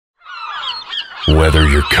Whether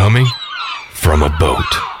you're coming from a boat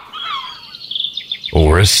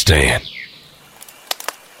or a stand,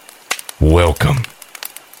 welcome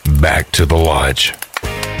back to the Lodge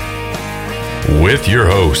with your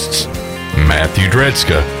hosts, Matthew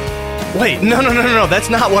Dredska. Wait, no, that's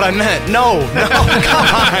not what I meant. No, come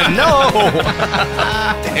on, no.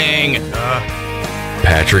 Dang.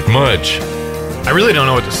 Patrick Mudge. I really don't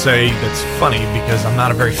know what to say that's funny because I'm not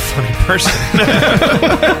a very funny person.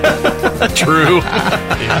 True.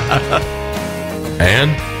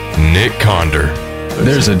 And Nick Conder.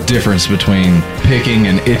 There's a difference between picking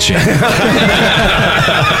and itching. Don't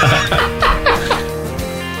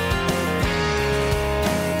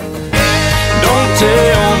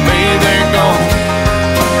tell me they're gone.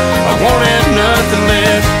 I won't have nothing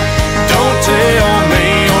left. Don't tell me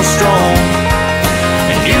you're strong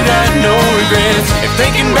and you got no regrets. If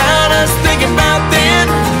thinking about us, thinking about then,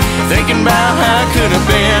 thinking about how it could have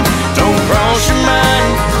been, don't cross your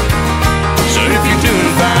mind. So if you're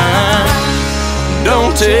doing fine,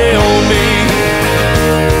 don't tell me.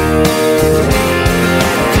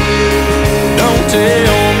 Don't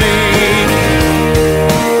tell me.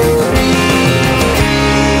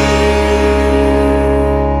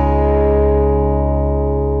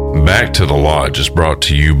 Back to the Lodge is brought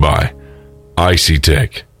to you by Icy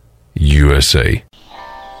Tech USA.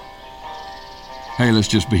 Hey, let's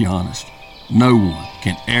just be honest. No one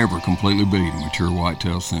can ever completely beat a mature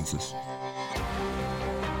whitetail census.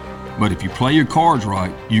 But if you play your cards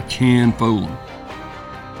right, you can fool them.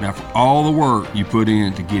 Now, for all the work you put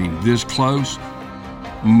in to getting this close,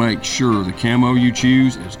 make sure the camo you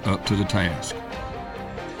choose is up to the task.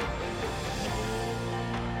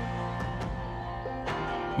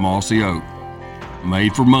 Mossy Oak,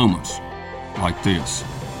 made for moments like this.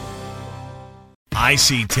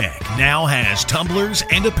 Icy Tech now has tumblers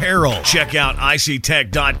and apparel. Check out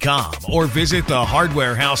icytech.com or visit the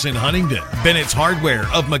Hardware House in Huntington, Bennett's Hardware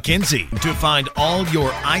of McKenzie, to find all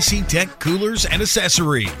your Icy Tech coolers and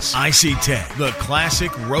accessories. Icy Tech, the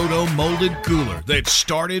classic roto-molded cooler that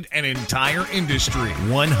started an entire industry.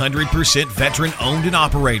 100% veteran-owned and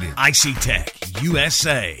operated. Icy Tech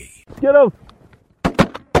USA. Get him.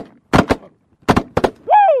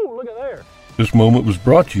 This moment was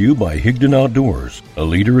brought to you by Higdon Outdoors, a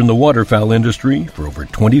leader in the waterfowl industry for over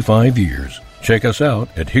 25 years. Check us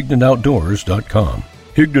out at HigdonOutdoors.com.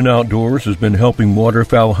 Higdon Outdoors has been helping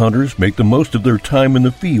waterfowl hunters make the most of their time in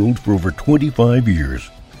the field for over 25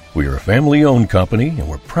 years. We are a family-owned company, and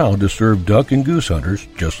we're proud to serve duck and goose hunters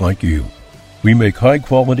just like you. We make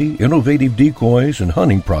high-quality, innovative decoys and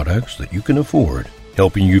hunting products that you can afford,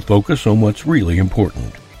 helping you focus on what's really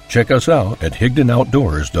important. Check us out at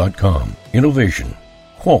HigdonOutdoors.com. Innovation,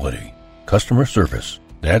 quality, customer service.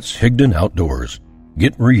 That's Higdon Outdoors.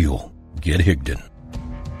 Get real. Get Higdon.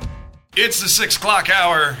 It's the 6 o'clock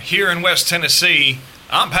hour here in West Tennessee.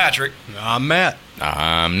 I'm Patrick. I'm Matt.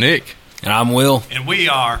 I'm Nick. And I'm Will. And we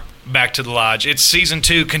are back to the Lodge. It's season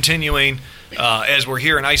 2 continuing as we're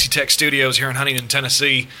here in Icy Tech Studios here in Huntington,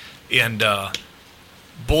 Tennessee. And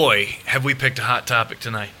boy, have we picked a hot topic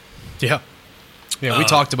tonight. Yeah, we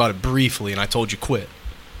talked about it briefly, and I told you quit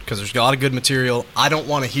because there's a lot of good material. I don't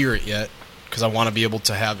want to hear it yet because I want to be able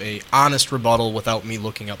to have a honest rebuttal without me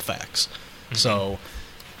looking up facts. Mm-hmm.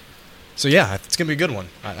 So yeah, it's going to be a good one.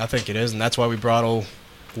 I think it is, and that's why we brought old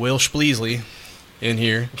Will Spleasley in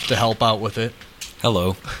here to help out with it.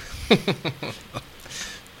 Hello.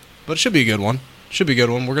 But it should be a good one.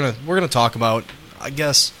 We're gonna talk about, I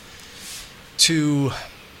guess, to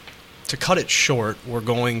cut it short, we're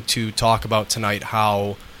going to talk about tonight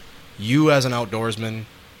how you as an outdoorsman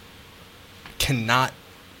cannot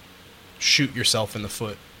shoot yourself in the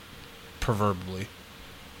foot, proverbially.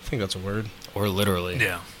 I think that's a word. Or literally.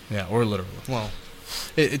 Yeah, or literally. Well,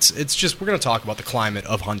 it's just, we're going to talk about the climate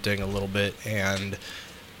of hunting a little bit and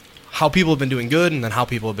how people have been doing good and then how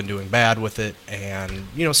people have been doing bad with it, and,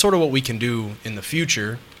 you know, sort of what we can do in the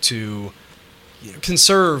future to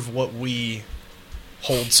conserve what we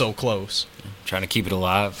hold so close. Trying to keep it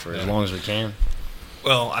alive for as long as we can.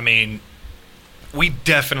 Well, I mean, we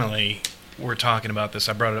definitely were talking about this.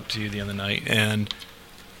 I brought it up to you the other night, and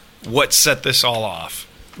what set this all off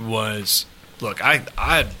was, look,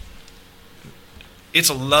 it's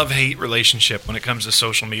a love-hate relationship when it comes to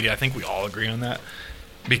social media. I think we all agree on that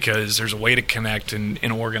because there's a way to connect and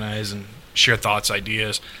organize and share thoughts,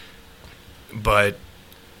 ideas. But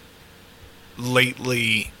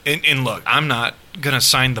lately, and look, I'm not going to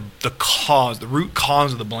assign the root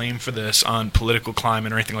cause of the blame for this on political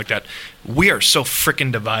climate or anything like that. We are so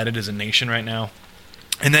freaking divided as a nation right now,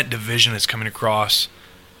 and that division is coming across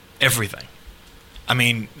everything. I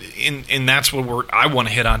mean, and that's what I want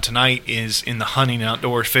to hit on tonight is in the hunting,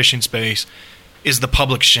 outdoor fishing space, is the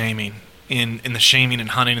public shaming, in the shaming in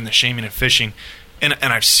hunting and the shaming in fishing. And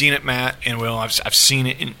I've seen it, Matt and Will. I've seen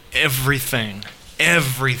it in everything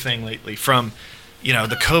lately, from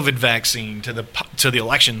the COVID vaccine to the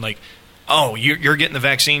election. Like, oh, you're getting the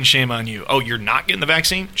vaccine, shame on you. Oh, you're not getting the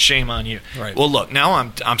vaccine, shame on you. Right. Well, look, now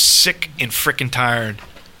I'm sick and freaking tired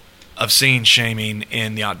of seeing shaming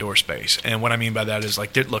in the outdoor space. And what I mean by that is,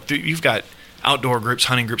 like, look, you've got outdoor groups,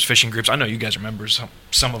 hunting groups, fishing groups. I know you guys are members,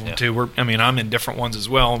 some of them too. I'm in different ones as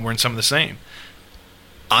well, and we're in some of the same.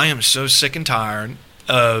 I am so sick and tired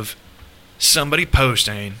of somebody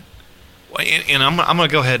posting, and I'm going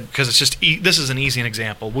to go ahead because it's just this is an easy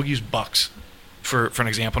example. We'll use bucks for an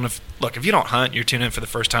example. And if you don't hunt, you're tuning in for the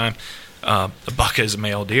first time. The buck is a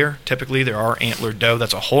male deer. Typically, there are antlered doe.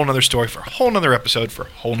 That's a whole other story for a whole other episode for a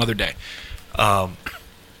whole other day. I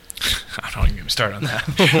don't even get me started on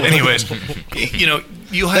that. Anyways,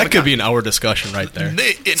 you'll have that could be an hour discussion right there.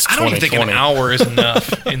 I don't even think an hour is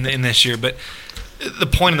enough in this year. But the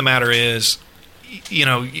point of the matter is,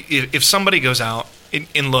 if somebody goes out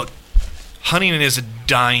and look, hunting is a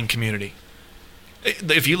dying community.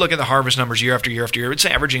 If you look at the harvest numbers year after year after year, it's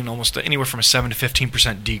averaging almost anywhere from a 7 to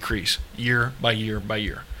 15% decrease year by year by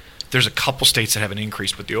year. There's a couple states that have an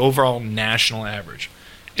increase, but the overall national average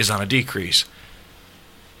is on a decrease.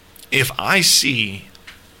 If I see,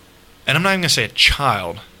 and I'm not even going to say a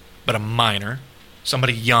child, but a minor,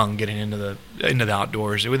 somebody young getting into the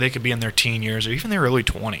outdoors, they could be in their teen years or even their early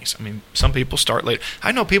 20s. I mean, some people start late.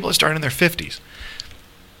 I know people that start in their 50s.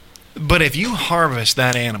 But if you harvest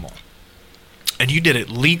that animal, and you did it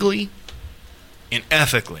legally and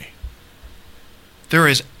ethically, there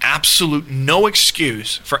is absolute no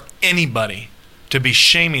excuse for anybody to be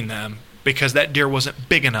shaming them because that deer wasn't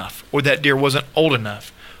big enough, or that deer wasn't old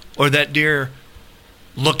enough, or that deer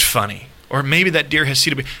looked funny, or maybe that deer has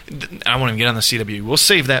CWD. I won't even get on the CWD. We'll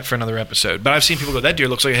save that for another episode. But I've seen people go, that deer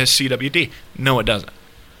looks like it has CWD. No, it doesn't.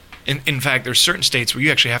 In fact, there's certain states where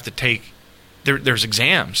you actually have to take there's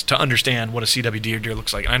exams to understand what a CWD deer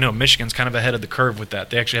looks like. I know Michigan's kind of ahead of the curve with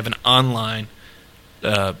that. They actually have an online,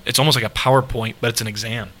 it's almost like a PowerPoint, but it's an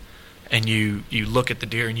exam. And you look at the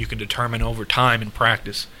deer and you can determine over time in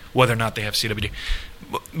practice whether or not they have CWD.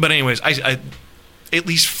 But anyways, I at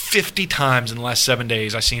least 50 times in the last 7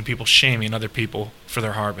 days I've seen people shaming other people for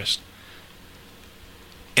their harvest.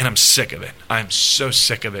 And I'm sick of it. I'm so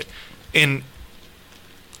sick of it. And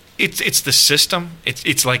it's the system.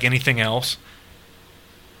 It's like anything else.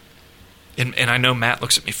 And I know Matt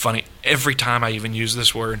looks at me funny every time I even use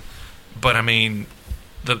this word, but I mean,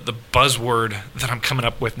 the buzzword that I'm coming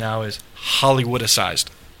up with now is Hollywoodicized.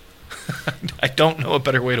 I don't know a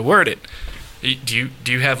better way to word it. Do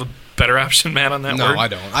you have a better option, Matt, on that word? No, I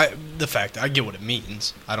don't. I get what it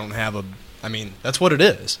means. I don't have that's what it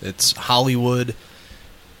is. It's Hollywood,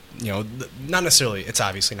 not necessarily, it's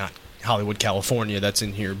obviously not Hollywood, California that's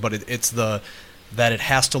in here, but it's that it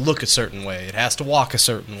has to look a certain way, it has to walk a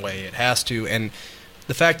certain way, it has to, and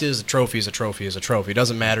the fact is, a trophy is a trophy is a trophy. It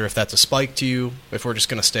doesn't matter if that's a spike to you. If we're just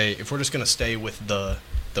gonna stay with the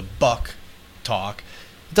buck talk,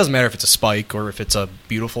 it doesn't matter if it's a spike or if it's a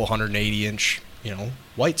beautiful 180-inch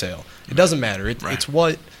whitetail. It doesn't matter. It's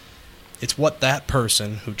what that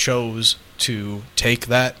person who chose to take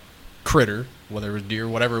that critter, whether it was deer,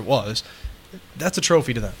 whatever it was, that's a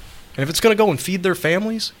trophy to them. And if it's going to go and feed their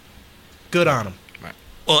families, good on them. Right.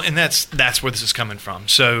 Well, and that's where this is coming from.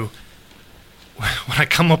 So when I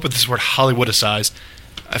come up with this word Hollywoodicized,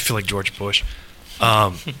 I feel like George Bush,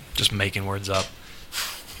 just making words up.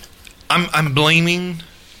 I'm blaming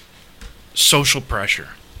social pressure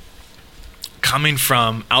coming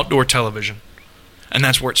from outdoor television, and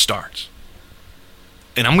that's where it starts.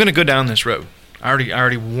 And I'm going to go down this road. I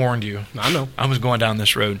already warned you. I know. I was going down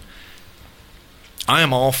this road. I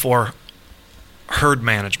am all for herd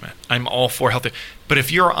management. I'm all for healthy. But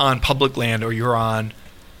if you're on public land or you're on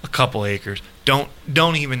a couple acres, don't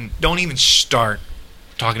even start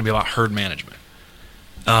talking to me about herd management.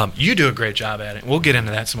 You do a great job at it. We'll get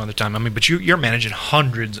into that some other time. But you're managing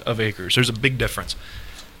hundreds of acres. There's a big difference.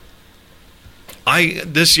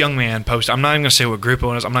 This young man posted. I'm not even going to say what group it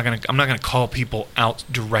was. I'm not going to call people out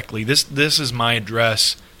directly. This is my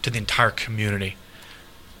address to the entire community.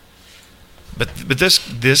 But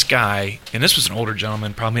this guy, and this was an older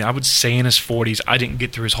gentleman, probably I would say in his 40s. I didn't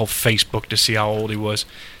get through his whole Facebook to see how old he was.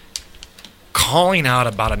 Calling out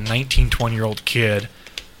about a 19, 20-year-old kid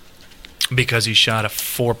because he shot a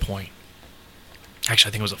 4-point. Actually,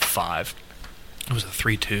 I think it was a 5. It was a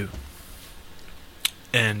 3.2.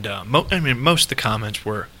 And most of the comments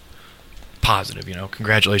were positive.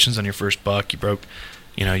 Congratulations on your first buck. You broke.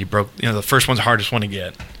 The first one's the hardest one to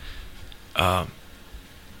get.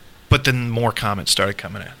 But then more comments started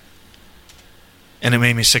coming in, and it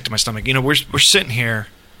made me sick to my stomach. We're sitting here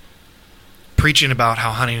preaching about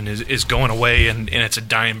how hunting is going away and it's a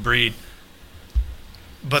dying breed.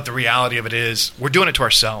 But the reality of it is, we're doing it to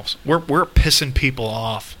ourselves. We're pissing people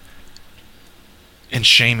off and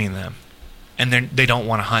shaming them, and they don't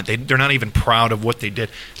want to hunt. They're not even proud of what they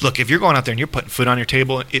did. Look, if you're going out there and you're putting food on your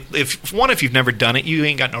table, if you've never done it, you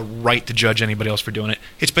ain't got no right to judge anybody else for doing it.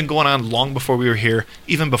 It's been going on long before we were here,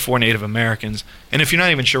 even before Native Americans. And if you're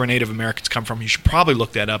not even sure where Native Americans come from, you should probably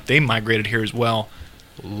look that up. They migrated here as well,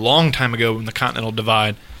 a long time ago in the Continental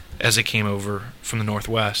Divide, as they came over from the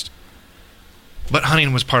Northwest. But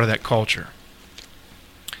hunting was part of that culture.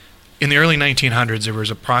 In the early 1900s, there was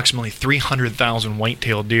approximately 300,000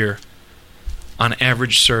 white-tailed deer on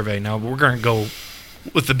average survey. Now, we're going to go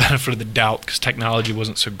with the benefit of the doubt because technology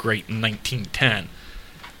wasn't so great in 1910.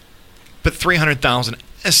 But 300,000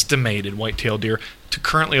 estimated white-tailed deer to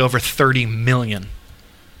currently over 30 million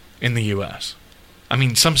in the U.S. I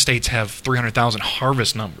mean, some states have 300,000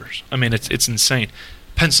 harvest numbers. I mean, it's insane.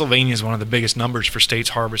 Pennsylvania is one of the biggest numbers for states,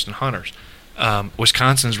 harvest, and hunters.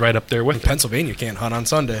 Wisconsin's right up there with it. Pennsylvania can't hunt on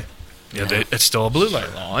Sunday. Yeah, it's still a blue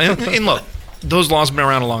light law. And look, those laws have been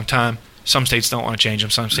around a long time. Some states don't want to change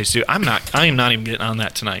them. Some states do. I am not even getting on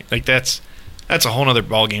that tonight. Like that's a whole other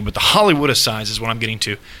ballgame. But the Hollywoodicize is what I'm getting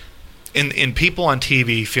to. In people on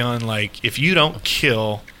TV feeling like if you don't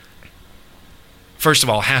kill, first of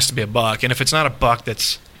all, it has to be a buck. And if it's not a buck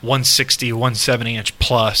that's 160, 170 inch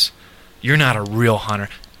plus, you're not a real hunter.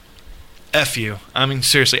 F you. I mean,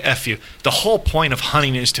 seriously, F you. The whole point of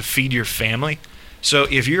hunting is to feed your family. So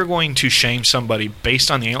if you're going to shame somebody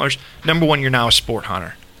based on the antlers, number one, you're now a sport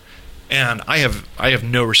hunter. And I have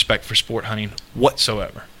no respect for sport hunting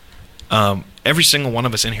whatsoever. Every single one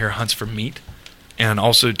of us in here hunts for meat and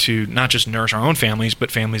also to not just nourish our own families,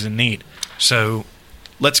 but families in need. So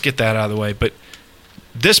let's get that out of the way. But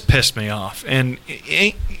this pissed me off. And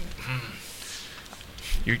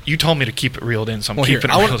you told me to keep it reeled in, so I'm keeping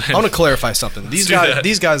it reeled in. I want to clarify something. These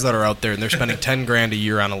guys that are out there and they're spending $10,000 a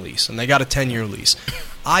year on a lease, and they got a 10-year lease.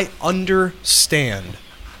 I understand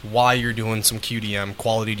why you're doing some QDM,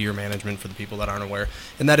 quality deer management, for the people that aren't aware,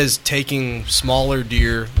 and that is taking smaller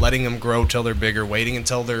deer, letting them grow till they're bigger, waiting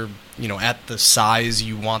until they're at the size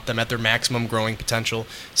you want them, at their maximum growing potential.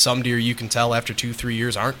 Some deer, you can tell after 2-3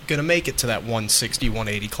 years, aren't going to make it to that 160,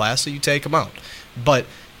 180 class, so you take them out. But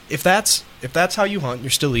if that's how you hunt, you're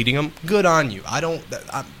still eating them, good on you.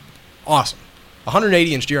 I'm awesome.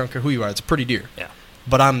 180-inch deer, I don't care who you are, it's a pretty deer. Yeah.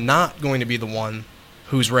 But I'm not going to be the one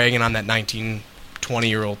who's ragging on that 19,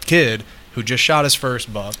 20-year-old kid who just shot his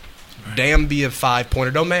first buck. Right. Damn, be a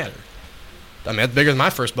 5-pointer, don't matter. I mean, that's bigger than my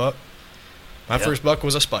first buck. My first buck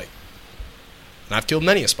was a spike. And I've killed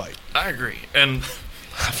many a spike. I agree. And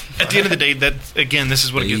at the end of the day, this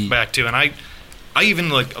is what it gets back to. And I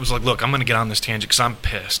was like, look, I'm going to get on this tangent because I'm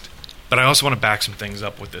pissed. But I also want to back some things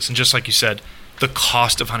up with this. And just like you said, the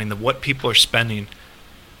cost of hunting, what people are spending,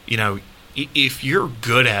 if you're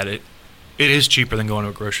good at it, it is cheaper than going to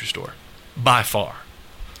a grocery store. By far.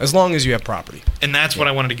 As long as you have property. And that's what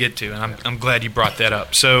I wanted to get to. And I'm glad you brought that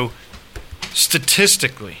up. So,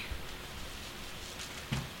 statistically,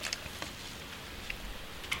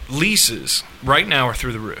 leases right now are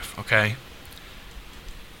through the roof, okay?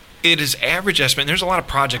 It is average estimate. There's a lot of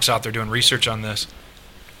projects out there doing research on this.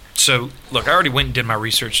 So, look, I already went and did my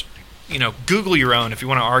research. Google your own. If you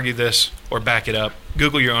want to argue this or back it up,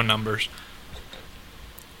 Google your own numbers.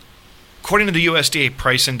 According to the USDA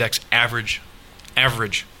Price Index average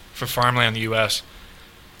for farmland in the U.S.,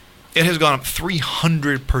 it has gone up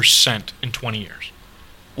 300% in 20 years.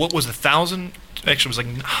 What was 1,000? Actually, it was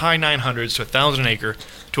like high 900s to 1,000 an acre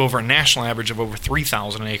to over a national average of over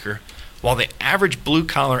 3,000 an acre, while the average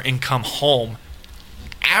blue-collar income home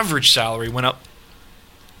average salary went up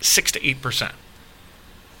 6 to 8%.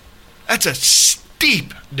 That's a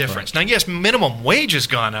steep difference. Right. Now, yes, minimum wage has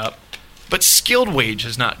gone up, but skilled wage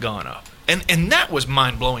has not gone up. And that was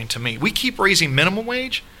mind-blowing to me. We keep raising minimum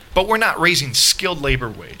wage, but we're not raising skilled labor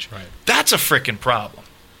wage. Right. That's a freaking problem.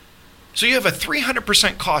 So you have a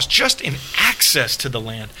 300% cost just in access to the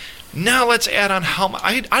land. Now let's add on how much.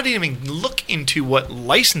 I didn't even look into what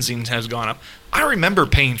licensing has gone up. I remember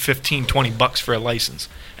paying $15, $20 for a license,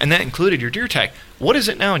 and that included your deer tag. What is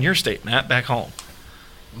it now in your state, Matt, back home?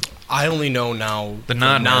 I only know now the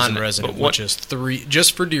non-resident, which is $3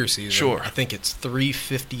 just for deer season. Sure. I think it's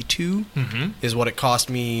 $352 is what it cost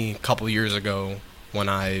me a couple years ago when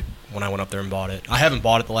I went up there and bought it. I haven't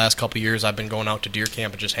bought it the last couple of years. I've been going out to deer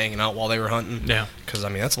camp and just hanging out while they were hunting. Yeah. Because, I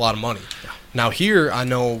mean, that's a lot of money. Now, here, I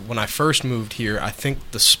know when I first moved here, I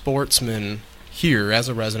think the Sportsman here as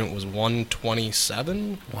a resident was 127?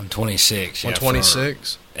 126.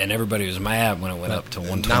 126. And everybody was mad when it went up to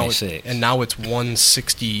 126. And now it's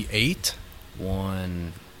 168?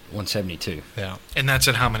 172. Yeah. And that's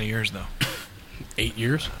in how many years, though? 8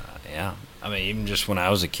 years? Yeah. I mean, even just when I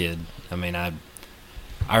was a kid, I mean, I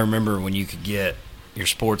remember when you could get your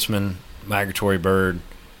Sportsman, migratory bird,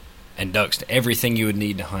 and ducks to everything you would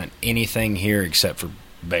need to hunt anything here except for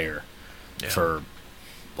bear for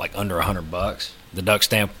like under $100. The duck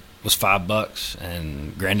stamp was $5,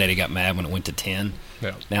 and Granddaddy got mad when it went to 10.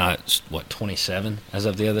 Yeah. Now it's what, 27 as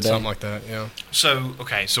of the other day? Something like that, yeah. So,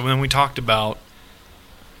 okay, so when we talked about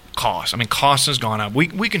cost, I mean, cost has gone up. We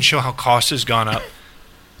can show how cost has gone up.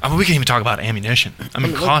 I mean, we can even talk about ammunition. I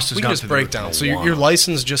mean, cost has we gone can up. just break down. So your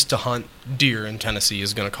license just to hunt deer in Tennessee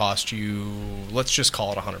is going to cost you, let's just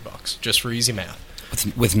call it $100, just for easy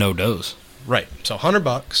math. With no does. Right. So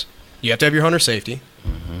 $100. You have to have your hunter safety.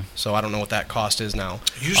 So I don't know what that cost is now.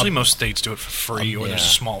 Usually most states do it for free, or there's a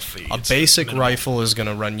small fee. A basic rifle is going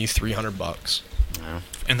to run you $300. Yeah.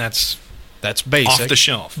 And that's basic. off the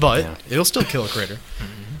shelf. But it'll still kill a critter.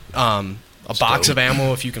 A box of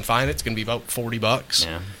ammo, if you can find it, it's going to be about $40.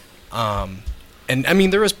 Yeah. And I mean,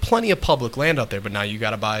 there is plenty of public land out there, but now you got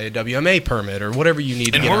to buy a WMA permit or whatever you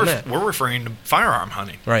need to get on that. We're referring to firearm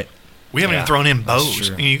hunting. Right. We haven't even thrown in bows.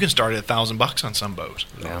 True. I mean, you can start at $1,000 on some bows.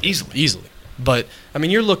 Yeah. Easily. But, I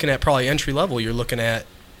mean, you're looking at probably entry level. You're looking at,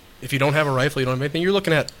 if you don't have a rifle, you don't have anything, you're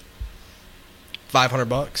looking at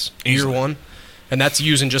 $500 year one. And that's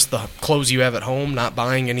using just the clothes you have at home, not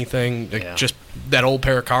buying anything, just that old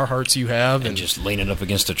pair of Carhartts you have. And just leaning up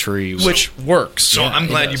against a tree. Which works. So I'm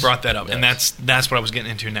glad you brought that up. And that's what I was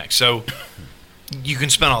getting into next. So you can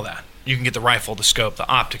spend all that. You can get the rifle, the scope, the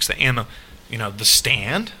optics, the ammo, the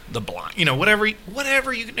stand, the blind, whatever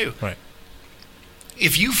you can do. Right.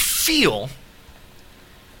 If you feel,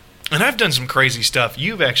 and I've done some crazy stuff,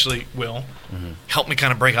 you've actually, Will, helped me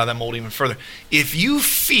kind of break out of that mold even further. If you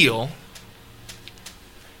feel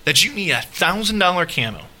that you need $1,000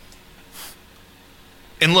 camo,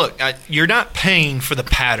 and look, you're not paying for the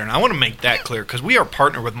pattern. I want to make that clear because we are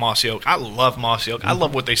partnered with Mossy Oak. I love Mossy Oak. I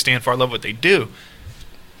love what they stand for. I love what they do.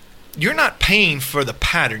 You're not paying for the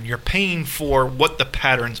pattern. You're paying for what the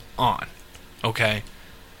pattern's on. Okay?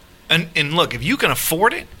 And look, if you can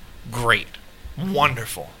afford it, great.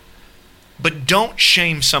 Wonderful. But don't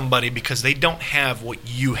shame somebody because they don't have what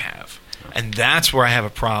you have. And that's where I have a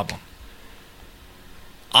problem.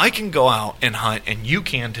 I can go out and hunt, and you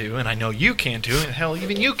can too, and I know you can too, and hell,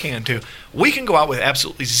 even you can too. We can go out with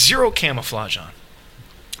absolutely zero camouflage on.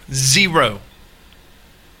 Zero.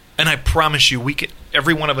 And I promise you,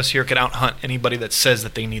 every one of us here could out hunt anybody that says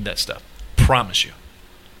that they need that stuff. Promise you.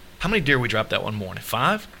 How many deer we dropped that one morning?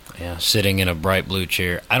 5? Yeah, sitting in a bright blue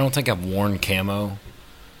chair. I don't think I've worn camo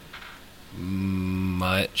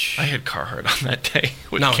much. I had Carhartt on that day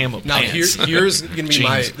with camo pants. Now, here's going to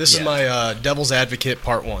be this is my devil's advocate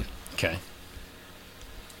part 1. Okay.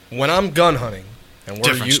 When I'm gun hunting, and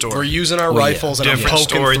we're using our rifles and I'm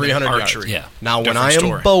poking 300 yards. Yeah. Now, when I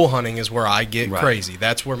am bow hunting is where I get crazy.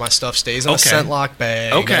 That's where my stuff stays in a scent lock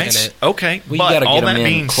bag. Okay. Well, you got to get them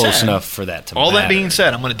in close enough for that to matter. That being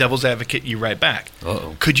said, I'm going to devil's advocate you right back.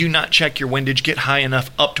 Uh-oh. Could you not check your windage, get high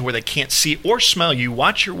enough up to where they can't see or smell you,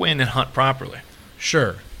 watch your wind, and hunt properly?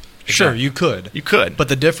 Sure. Sure, you could. You could. But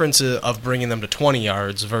the difference of bringing them to 20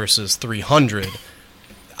 yards versus 300...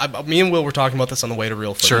 me and Will were talking about this on the way to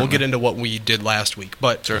Reelfoot. Certainly. We'll get into what we did last week.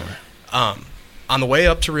 But on the way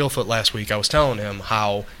up to Reelfoot last week, I was telling him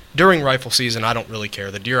how during rifle season, I don't really care.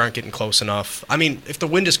 The deer aren't getting close enough. I mean, if the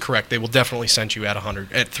wind is correct, they will definitely send you at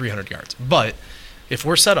 300 yards. But if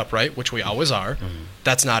we're set up right, which we always are,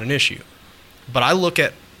 that's not an issue. But I look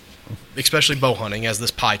at, especially bow hunting, as this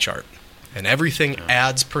pie chart. And everything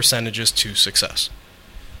adds percentages to success.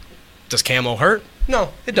 Does camo hurt?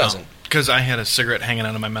 No, it doesn't. Because I had a cigarette hanging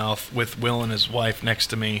out of my mouth with Will and his wife next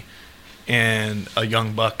to me, and a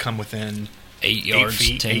young buck come within 8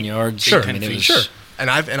 yards, 10 yards. Sure, sure. And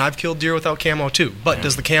I've killed deer without camo too. But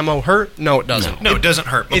does the camo hurt? No, it doesn't. No, it doesn't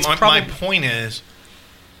hurt. But my point is,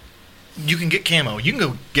 you can get camo. You can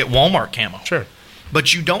go get Walmart camo. Sure.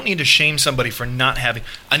 But you don't need to shame somebody for not having.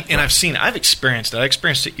 And I've experienced it. I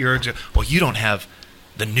experienced it years ago. Well, you don't have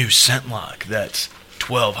the new scent lock that's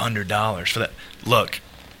 $1,200 for that. Look.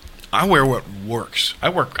 I wear what works.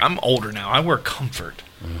 I'm older now. I wear comfort.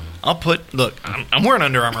 I'm wearing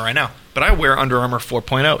Under Armour right now, but I wear Under Armour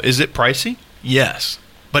 4.0. Is it pricey? Yes.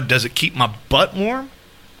 But does it keep my butt warm?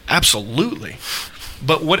 Absolutely.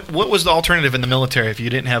 But what was the alternative in the military if you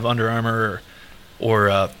didn't have Under Armour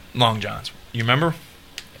or Long Johns? You remember?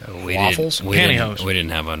 Waffles? Pantyhose. We didn't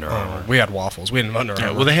have Under Armour. We had waffles. We didn't have Under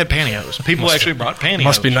Armour. Well, they had pantyhose. People actually brought pantyhose.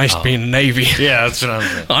 Must be nice being Navy. Yeah, that's what I'm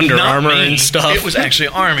saying. Under Not Armour me. and stuff. It was actually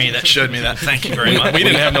Army that showed me that. Thank you very much. we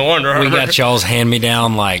didn't have no Under Armour. We got y'all's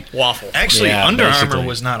hand-me-down, like... waffle. Actually, Yeah, Under basically. Armour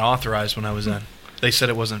was not authorized when I was in. They said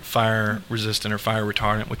it wasn't fire resistant or fire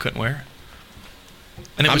retardant. We couldn't wear it.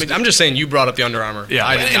 And it was, I'm just saying you brought up the Under Armour. Yeah,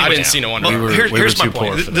 I anyway, didn't see no Under well, Armour. here's my too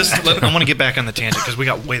point. poor for I want to get back on the tangent because we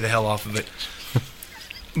got way the hell off of it.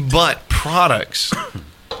 But products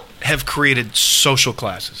have created social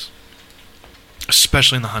classes,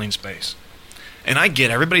 especially in the hunting space. And I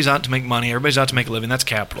get it. Everybody's out to make money. Everybody's out to make a living. That's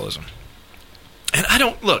capitalism. And I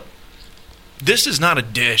don't... Look, this is not a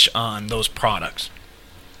dish on those products.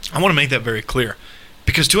 I want to make that very clear.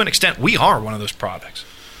 Because to an extent, we are one of those products.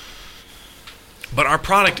 But our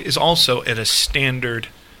product is also at a standard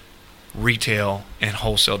retail and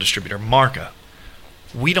wholesale distributor markup.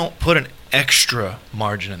 We don't put an extra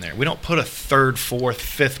margin in there. We don't put a third, fourth,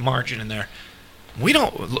 fifth margin in there. We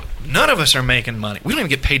don't. Look, none of us are making money. We don't even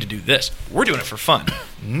get paid to do this. We're doing it for fun.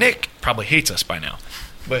 Nick probably hates us by now,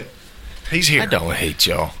 but he's here. I don't hate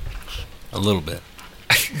y'all. A little bit.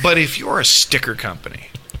 But if you're a sticker company,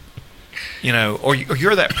 or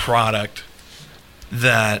you're that product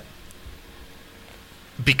that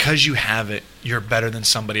because you have it, you're better than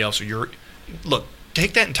somebody else, or look,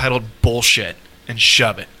 take that entitled bullshit and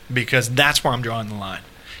shove it, because that's where I'm drawing the line.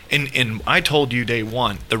 And I told you day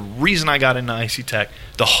one, the reason I got into IC Tech,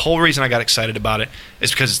 the whole reason I got excited about it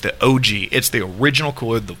is because it's the OG. It's the original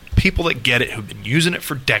cooler. The people that get it who've been using it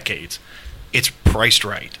for decades. It's priced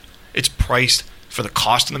right. It's priced for the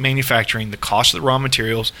cost of the manufacturing, the cost of the raw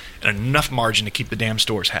materials, and enough margin to keep the damn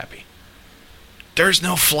stores happy. There's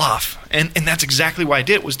no fluff. And that's exactly why I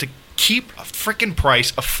did it, was to keep a freaking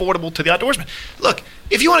price affordable to the outdoorsman. Look,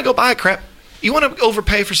 if you want to go buy a crap, you want to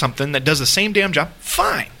overpay for something that does the same damn job,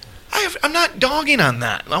 fine. I'm not dogging on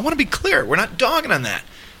that. I want to be clear. We're not dogging on that.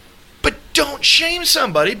 But don't shame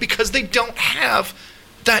somebody because they don't have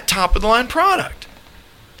that top-of-the-line product.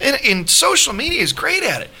 And social media is great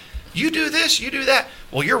at it. You do this, you do that.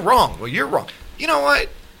 Well, you're wrong. Well, you're wrong. You know what?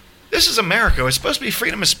 This is America. It's supposed to be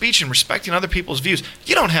freedom of speech and respecting other people's views.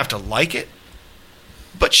 You don't have to like it,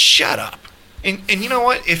 but shut up. And you know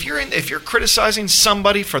what? If you're criticizing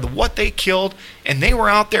somebody for what they killed and they were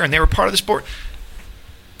out there and they were part of the sport,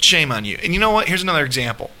 shame on you. And you know what? Here's another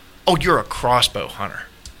example. Oh, you're a crossbow hunter.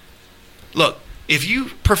 Look, if you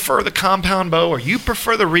prefer the compound bow or you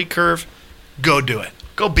prefer the recurve, go do it.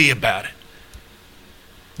 Go be about it.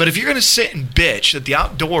 But if you're going to sit and bitch that the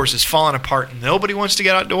outdoors is falling apart and nobody wants to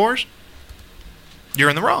get outdoors, you're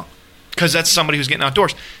in the wrong. Because that's somebody who's getting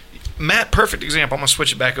outdoors. Matt, perfect example. I'm going to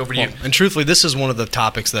switch it back over to you. And truthfully, this is one of the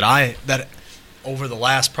topics that over the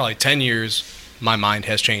last probably 10 years, my mind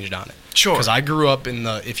has changed on it. Sure. Because I grew up in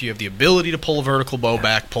if you have the ability to pull a vertical bow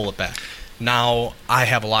back, pull it back. Now, I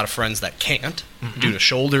have a lot of friends that can't due to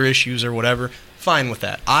shoulder issues or whatever. Fine with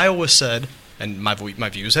that. I always said, and my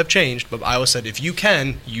views have changed, but I always said if you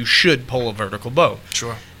can, you should pull a vertical bow.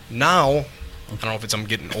 Sure. Now, I don't know if I'm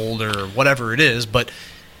getting older or whatever it is, but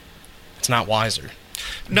it's not wiser.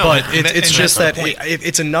 No, but and it's just that's that my point.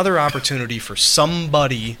 it's another opportunity for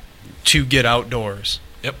somebody to get outdoors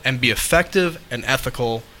and be effective and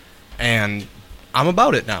ethical, and I'm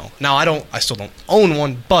about it now. Now I still don't own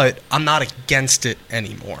one, but I'm not against it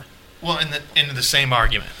anymore. Well, in the same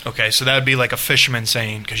argument, okay, so that would be like a fisherman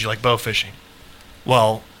saying, because you like bow fishing,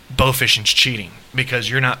 well, bow fishing's cheating because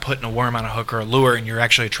you're not putting a worm on a hook or a lure and you're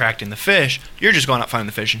actually attracting the fish. You're just going out finding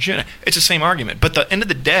the fish and shooting it. It's the same argument. But at the end of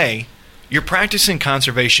the day, you're practicing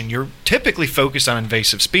conservation. You're typically focused on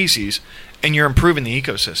invasive species, and you're improving the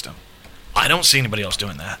ecosystem. I don't see anybody else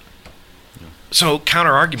doing that. So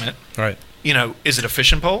counter argument, right? Is it a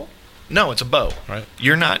fishing pole? No, it's a bow. Right.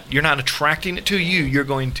 You're not attracting it to you. You're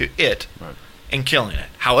going to it and killing it.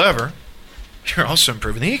 However, you're also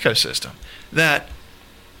improving the ecosystem. That,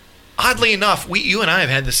 oddly enough, you and I have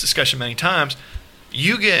had this discussion many times.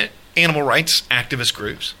 You get animal rights activist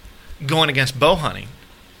groups going against bow hunting,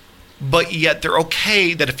 but yet they're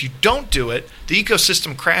okay that if you don't do it, the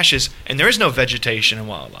ecosystem crashes and there is no vegetation and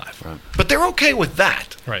wildlife. Right. But they're okay with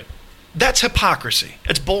that. Right. That's hypocrisy.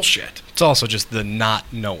 It's bullshit. It's also just the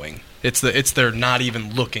not knowing. It's they're not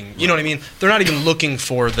even looking. You know what I mean? They're not even looking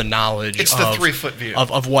for the knowledge. It's the 3-foot view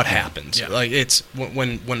of what happens. Yeah. Like it's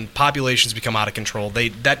when populations become out of control.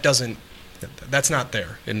 That's not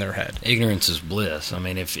there in their head. Ignorance is bliss. I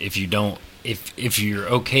mean, if you're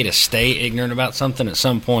okay to stay ignorant about something, at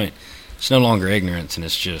some point, it's no longer ignorance, and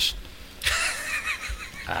it's just.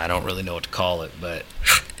 I don't really know what to call it, but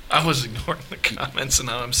I was ignoring the comments, and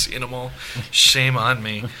now I'm seeing them all. Shame on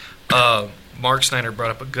me. Mark Snyder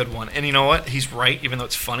brought up a good one. And you know what? He's right, even though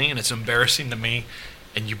it's funny and it's embarrassing to me,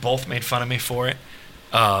 and you both made fun of me for it.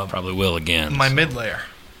 Probably will again. My mid-layer.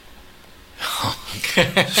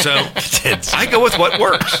 So I go with what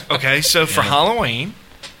works. Okay, so for Halloween,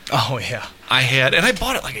 Oh, yeah. I had, and I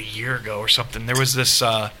bought it like a year ago or something. There was this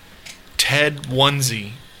Ted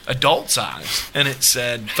onesie, adult size, and it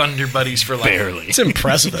said Thunder Buddies for life. Barely. It's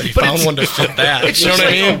impressive that you found one to fit that. It's You know just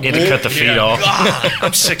what I like, mean? You had to cut the feet off. God,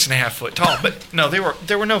 I'm 6.5 foot tall, but no,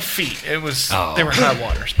 there were no feet. It was they were high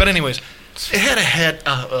waters. But anyways, it had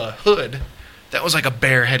a hood that was like a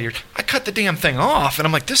bear head here. I cut the damn thing off, and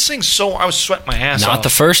I'm like, this thing's so. I was sweating my ass off. Not the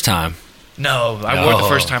first time. No, I wore it the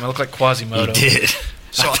first time. I looked like Quasimodo. You did.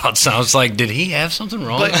 So I thought so. I was like, did he have something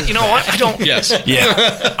wrong? But you know what? I don't. Yes. Yeah.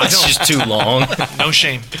 It's just too long. No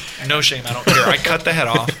shame. No shame. I don't care. I cut the head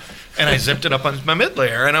off, and I zipped it up on my mid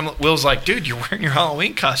layer. And Will's like, dude, you're wearing your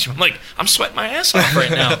Halloween costume. I'm like, I'm sweating my ass off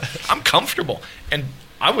right now. I'm comfortable. And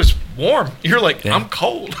I was warm. You're like, I'm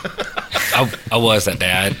cold. I was that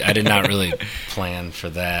day. I did not really plan for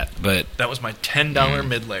that. But that was my $10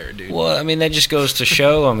 mid layer, dude. Well, I mean, that just goes to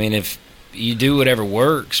show, I mean, if you do whatever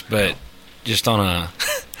works, but just on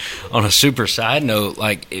a super side note,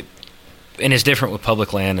 like and it's different with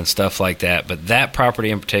public land and stuff like that, but that property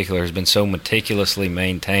in particular has been so meticulously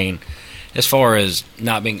maintained as far as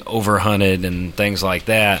not being overhunted and things like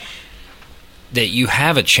that, that you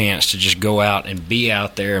have a chance to just go out and be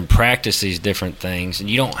out there and practice these different things, and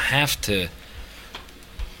you don't have to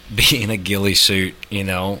be in a ghillie suit, you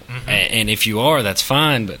know. Mm-hmm. And if you are, that's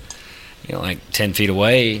fine, but you know, like 10 feet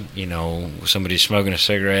away, you know, somebody's smoking a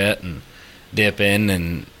cigarette and dipping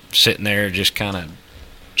and sitting there just kind of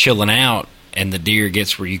chilling out, and the deer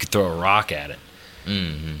gets where you could throw a rock at it.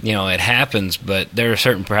 Mm-hmm. You know, it happens, but there are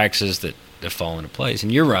certain practices that fall into place.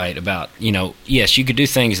 And you're right about, you know, yes, you could do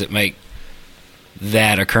things that make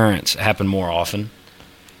that occurrence happen more often.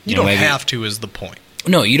 You don't have to is the point.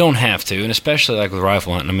 No, you don't have to, and especially like with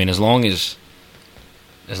rifle hunting. I mean, as long as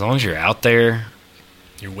you're out there,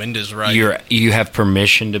 your wind is right. You have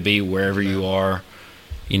permission to be wherever you are,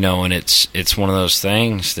 you know, and it's one of those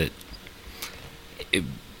things that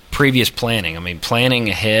previous planning. I mean, planning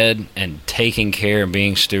ahead and taking care and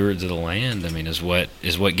being stewards of the land, I mean, is what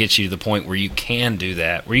gets you to the point where you can do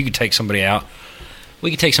that, where you could take somebody out. We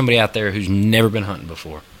could take somebody out there who's never been hunting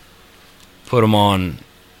before, put them on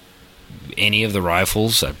any of the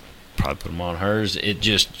rifles. I'd probably put them on hers.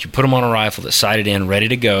 You put them on a rifle that's sighted in, ready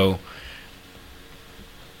to go,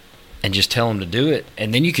 and just tell them to do it.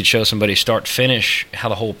 And then you could show somebody start to finish how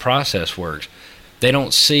the whole process works. They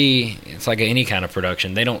don't see, it's like any kind of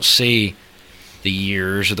production, they don't see the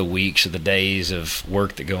years or the weeks or the days of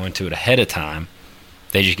work that go into it ahead of time.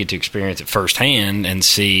 They just get to experience it firsthand and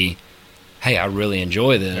see, hey, I really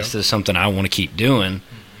enjoy this. Yep. This is something I want to keep doing.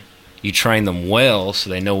 Mm-hmm. You train them well so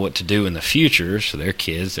they know what to do in the future, so their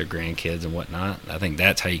kids, their grandkids, and whatnot. I think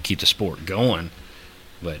that's how you keep the sport going.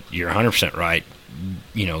 But you're 100% right.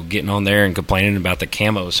 You know, getting on there and complaining about the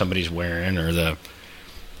camo somebody's wearing or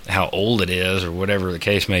how old it is or whatever the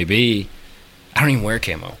case may be. I don't even wear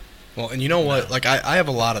camo. Well, and you know what? Like, I have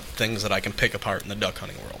a lot of things that I can pick apart in the duck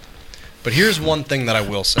hunting world. But here's one thing that I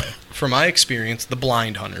will say. From my experience, the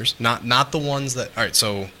blind hunters, not the ones that... All right,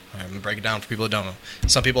 so I'm going to break it down for people that don't know.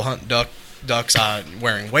 Some people hunt ducks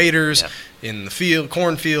wearing waders in the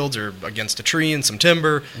cornfields or against a tree in some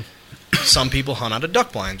timber. Some people hunt out of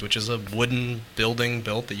duck blinds, which is a wooden building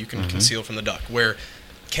built that you can conceal from the duck, where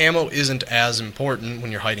camo isn't as important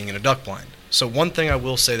when you're hiding in a duck blind. So one thing I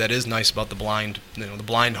will say that is nice about the blind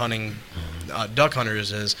hunting duck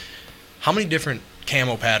hunters is how many different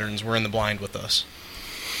camo patterns were in the blind with us.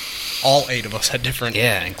 All 8 of us had different.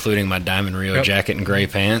 Yeah, including my Diamond Rio jacket and gray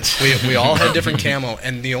pants. We all had different camo,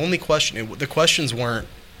 and the only the questions weren't,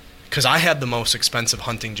 because I had the most expensive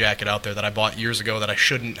hunting jacket out there that I bought years ago that I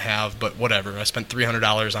shouldn't have, but whatever. I spent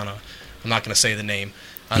 $300 on I'm not going to say the name,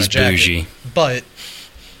 on He's a jacket. Bougie. But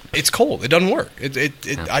it's cold. It doesn't work.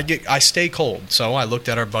 I stay cold. So I looked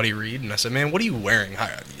at our buddy Reed and I said, "Man, what are you wearing?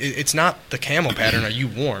 It's not the camo pattern. Are you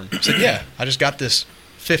warm?" He said, "Yeah, I just got this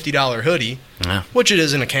 $50 hoodie, which it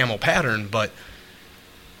is in a camo pattern, but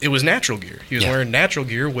it was natural gear. He was wearing natural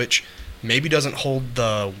gear, which maybe doesn't hold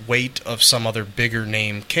the weight of some other bigger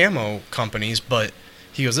name camo companies, but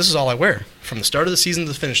he goes, this is all I wear from the start of the season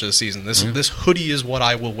to the finish of the season. This hoodie is what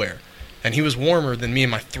I will wear." And he was warmer than me in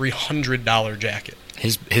my $300 jacket.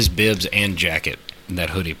 His bibs and jacket,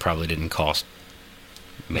 that hoodie probably didn't cost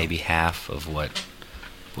maybe half of what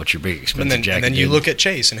what's your big expensive jacket? And then you doing? look at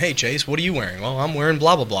Chase, and hey, Chase, what are you wearing? Well, I'm wearing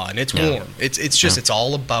blah, blah, blah, and it's warm. It's just, it's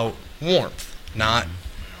all about warmth, not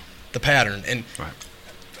the pattern. And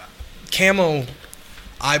camo,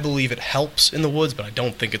 I believe it helps in the woods, but I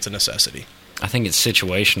don't think it's a necessity. I think it's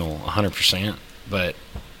situational 100%, but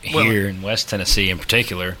here in West Tennessee in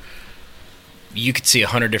particular, you could see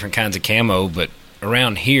 100 different kinds of camo, but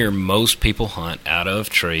around here, most people hunt out of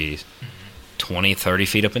trees 20, 30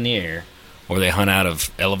 feet up in the air, or they hunt out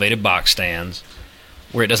of elevated box stands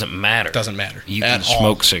where it doesn't matter. It doesn't matter. You can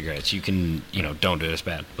smoke cigarettes. You can, don't do this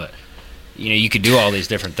bad, but, you could do all these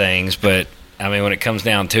different things, but, I mean, when it comes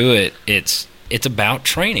down to it, it's about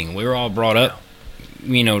training. We were all brought up,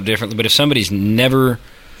 differently, but if somebody's never,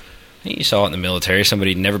 you saw it in the military,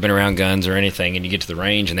 somebody'd never been around guns or anything, and you get to the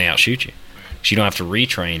range and they outshoot you. So you don't have to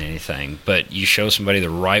retrain anything, but you show somebody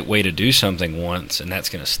the right way to do something once, and that's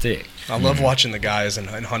going to stick. I love watching the guys in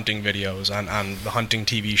hunting videos on the hunting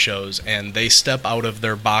TV shows, and they step out of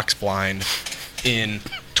their box blind in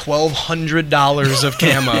 $1,200 of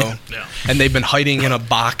camo, and they've been hiding in a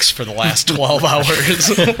box for the last 12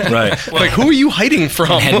 hours. Right. Like, who are you hiding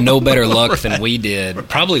from? Had no better luck than we did.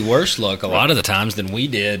 Probably worse luck a lot of the times than we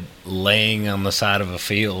did laying on the side of a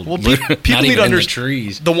field. Well, people not need even to in the understand.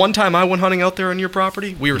 trees. The one time I went hunting out there on your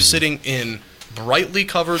property, we were sitting in brightly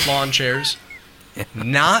covered lawn chairs,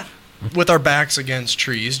 not with our backs against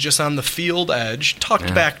trees, just on the field edge,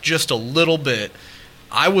 tucked back just a little bit.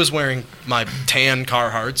 I was wearing my tan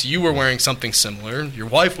Carhartts. You were wearing something similar. Your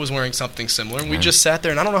wife was wearing something similar. And we just sat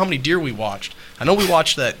there, and I don't know how many deer we watched. I know we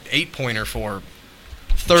watched that 8-pointer for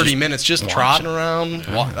 30 minutes, just trotting around.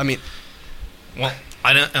 I mean, well,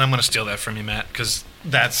 and I'm going to steal that from you, Matt, because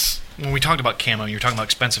that's when we talked about camo. You're talking about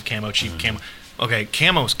expensive camo, cheap camo. Okay,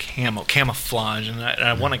 camo's camo, camouflage, and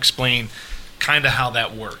I want to explain kind of how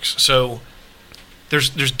that works. So there's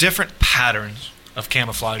different patterns of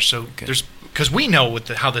camouflage. So there's, because we know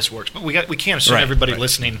how this works, but we can't assume everybody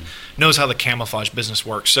listening knows how the camouflage business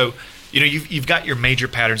works. So, you've got your major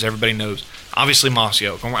patterns everybody knows. Obviously, mossy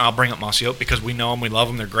oak. I'll bring up mossy oak because we know them, we love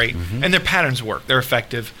them, they're great, and their patterns work. They're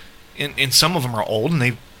effective, and some of them are old, and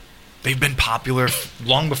they've been popular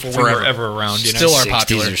long before we were ever around. Still are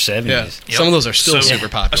popular. 60s or 70s. Yeah. Yep. Some of those are still super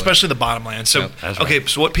popular, especially the bottomland. So,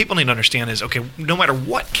 so what people need to understand is, no matter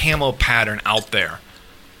what camo pattern out there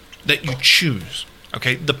that you choose.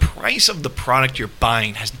 Okay, the price of the product you're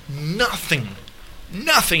buying has nothing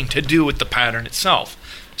to do with the pattern itself.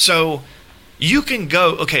 So you can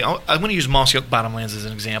go, I'm going to use mossy oak bottomlands as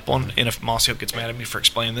an example, and if mossy oak gets mad at me for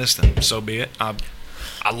explaining this, then so be it.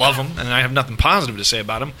 I love them, and I have nothing positive to say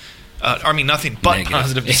about them. Nothing but negative.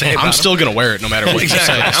 Positive to say about them. I'm still going to wear it no matter what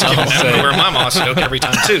exactly. you say. I'm going to wear my mossy oak every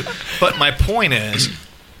time, too. But my point is,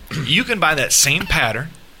 you can buy that same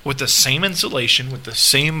pattern with the same insulation, with the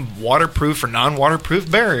same waterproof or non-waterproof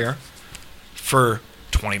barrier for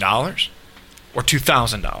 $20 or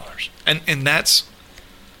 $2,000. And that's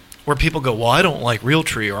where people go, well, I don't like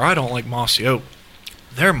Realtree or I don't like mossy oak.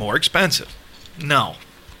 They're more expensive. No.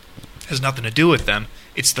 It has nothing to do with them.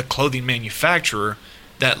 It's the clothing manufacturer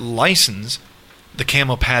that license the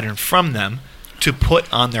camo pattern from them to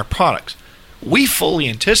put on their products. We fully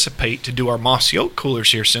anticipate to do our mossy oak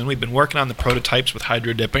coolers here soon. We've been working on the prototypes with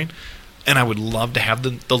hydro dipping, and I would love to have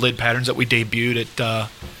the lid patterns that we debuted at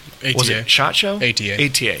ATA. Was it SHOT Show?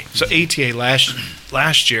 ATA. So ATA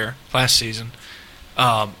last season.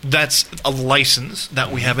 That's a license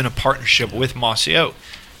that we have in a partnership with Mossy Oak.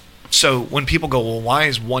 So when people go, well, why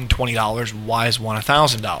is one $20? Why is one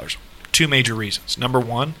 $1,000? Two major reasons. Number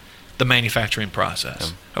one, the manufacturing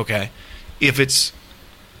process. Okay,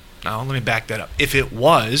 let me back that up. If it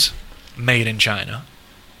was made in China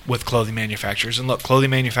with clothing manufacturers, and look, clothing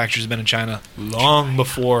manufacturers have been in China long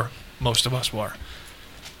before most of us were.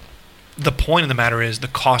 The point of the matter is the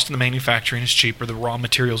cost of the manufacturing is cheaper. The raw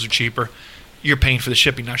materials are cheaper. You're paying for the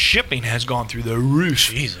shipping. Now, shipping has gone through the roof.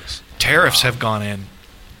 Jesus. Tariffs have gone in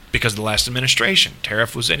because of the last administration.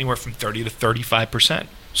 Tariff was anywhere from 30 to 35%.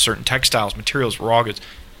 Certain textiles, materials, raw goods,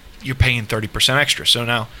 you're paying 30% extra. So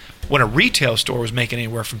now, when a retail store was making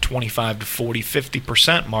anywhere from 25 to 40,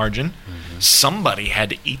 50% margin, somebody had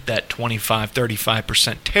to eat that 25,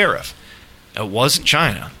 35% tariff. It wasn't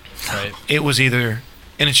China. Right. It was either,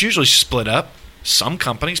 and it's usually split up. Some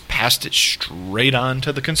companies passed it straight on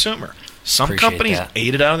to the consumer. Some companies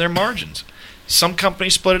ate it out of their margins. Some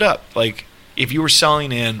companies split it up. Like, if you were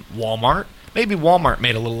selling in Walmart, maybe Walmart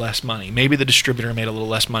made a little less money. Maybe the distributor made a little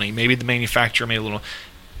less money. Maybe the manufacturer made a little.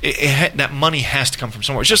 That money has to come from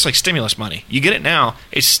somewhere. It's just like stimulus money. You get it now,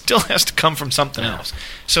 it still has to come from something else.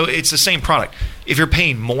 So it's the same product. If you're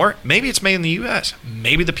paying more, maybe it's made in the U.S.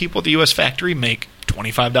 Maybe the people at the U.S. factory make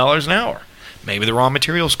 $25 an hour. Maybe the raw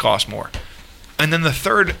materials cost more. And then the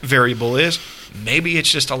third variable is maybe it's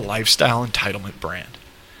just a lifestyle entitlement brand.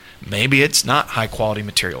 Maybe it's not high quality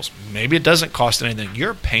materials. Maybe it doesn't cost anything.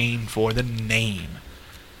 You're paying for the name.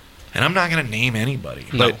 And I'm not going to name anybody.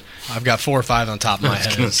 No, But I've got 4 or 5 on top of my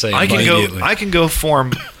head. I can go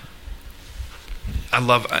form. I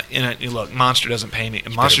love. Look, Monster doesn't pay me.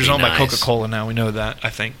 Monster's owned by Coca-Cola now. We know that, I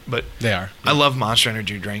think. But they are. I love Monster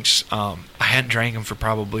Energy drinks. I hadn't drank them for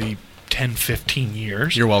probably 10, 15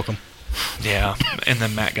 years. You're welcome. Yeah, and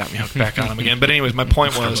then Matt got me hooked back on them again. But anyways, my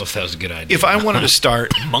point was, I don't know if that was a good idea. if I wanted to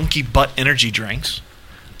start monkey butt energy drinks,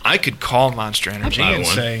 I could call Monster Energy and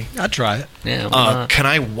say, I'd try it. Yeah, can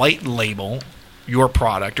I white label your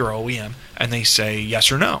product or OEM? And they say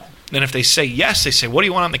yes or no. Then if they say yes, they say, what do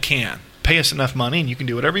you want on the can? Pay us enough money and you can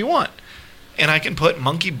do whatever you want. And I can put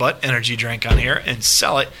monkey butt energy drink on here and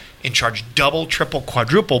sell it and charge double, triple,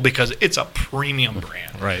 quadruple because it's a premium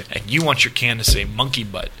brand. Right. And you want your can to say monkey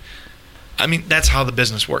butt. I mean, that's how the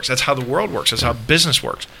business works. That's how the world works. That's how business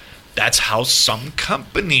works. That's how some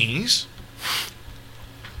companies...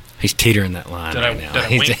 He's teetering that line now.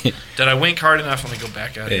 Did I wink hard enough? Let me go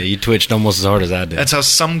back at it. Yeah, you twitched almost as hard as I did. That's how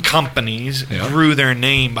some companies grew their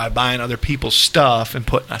name by buying other people's stuff and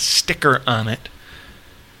putting a sticker on it.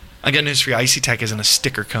 I got news for you. Icy Tech isn't a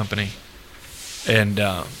sticker company. And,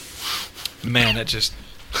 man, it just...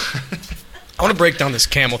 I want to break down this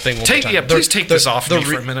camel thing one more time. Yeah, please take this off me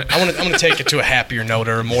for a minute. I'm going to take it to a happier note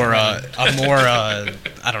or a more I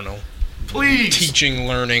don't know, please, teaching,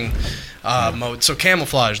 learning mode. So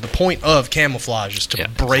camouflage. The point of camouflage is to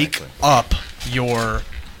break up your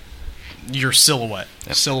silhouette.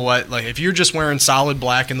 Yep. Silhouette. Like if you're just wearing solid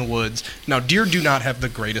black in the woods. Now, deer do not have the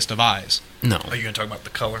greatest of eyes. No. Are you going to talk about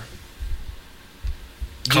the color?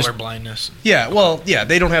 Color blindness. Yeah, well, yeah,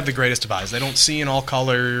 they don't have the greatest of eyes. They don't see in all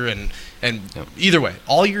color, and either way,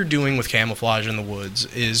 all you're doing with camouflage in the woods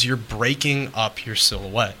is you're breaking up your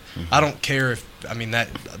silhouette. Mm-hmm. I don't care if, I mean,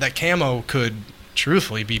 that camo could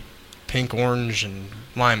truthfully be pink, orange, and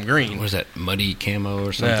lime green. What is that, muddy camo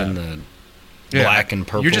or something? Yeah. The black and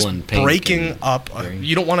purple you're just and pink. Breaking up.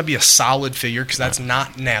 You don't want to be a solid figure because that's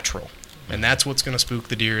not natural, and that's what's going to spook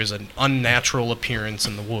the deer is an unnatural appearance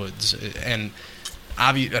in the woods, and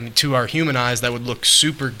to our human eyes, that would look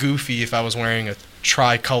super goofy if I was wearing a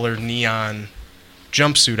tricolored neon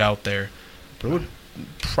jumpsuit out there. But it would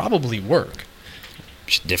probably work.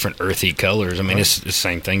 Just different earthy colors. I mean, it's the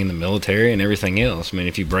same thing in the military and everything else. I mean,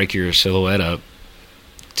 if you break your silhouette up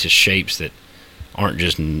to shapes that aren't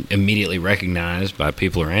just immediately recognized by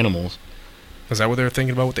people or animals. Is that what they were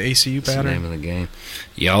thinking about with the ACU pattern? That's the name of the game.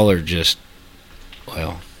 Y'all are just,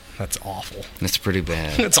 well... That's awful. That's pretty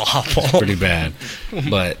bad. That's awful. It's pretty bad.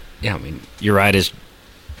 But yeah, I mean, you're right. Is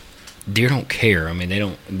deer don't care. I mean, they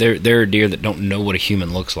don't. There are deer that don't know what a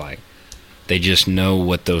human looks like. They just know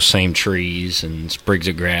what those same trees and sprigs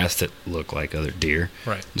of grass that look like other deer,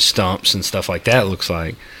 right? Stumps and stuff like that looks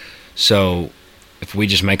like. So if we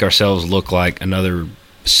just make ourselves look like another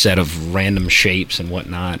set of random shapes and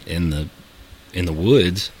whatnot in the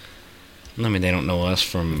woods. I mean, they don't know us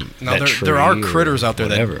from now, that tree. There are critters out there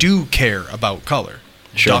whatever. that do care about color.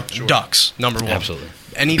 Sure. Ducks, number one. Absolutely.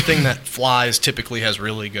 Anything that flies typically has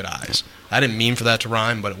really good eyes. I didn't mean for that to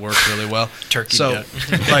rhyme, but it worked really well. Turkey duck.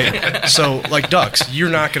 Like ducks, you're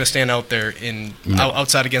not going to stand out there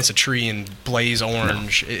outside against a tree and blaze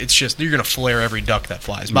orange. No. It's just you're going to flare every duck that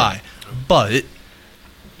flies by. But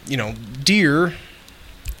deer,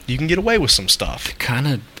 you can get away with some stuff. They're kind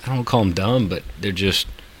of, I don't call them dumb, but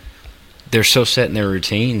they're so set in their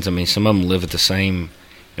routines. I mean, some of them live at the same,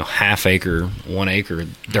 half acre, 1 acre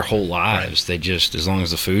their whole lives. Right. They just, as long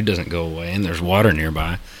as the food doesn't go away and there's water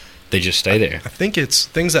nearby, they just stay there. I think it's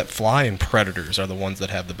things that fly and predators are the ones that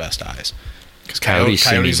have the best eyes. Because coyotes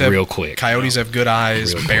see real quick. Coyotes have good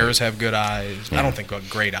eyes. Bears have good eyes. Yeah. I don't think they've got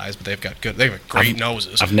great eyes, but they've got great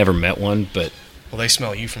noses. I've never met one, but well, they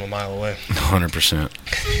smell you from a mile away. 100%.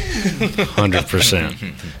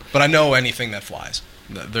 100%. But I know anything that flies.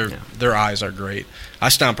 Their eyes are great. I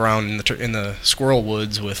stomp around in the squirrel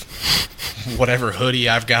woods with whatever hoodie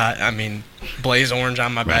I've got. I mean, blaze orange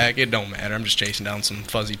on my back. It don't matter. I'm just chasing down some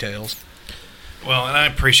fuzzy tails. Well, and I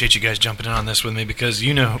appreciate you guys jumping in on this with me because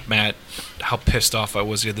Matt, how pissed off I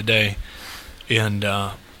was the other day. And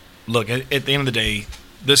look, at the end of the day,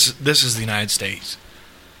 this is the United States.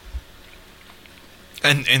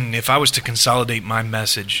 And if I was to consolidate my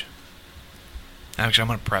message, actually, I'm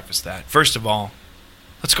going to preface that. First of all,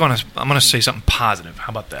 let's go on. I'm going to say something positive. How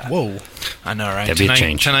about that? Whoa. I know, right? That'd be a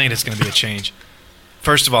change. Tonight it's going to be a change.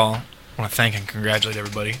 First of all, I want to thank and congratulate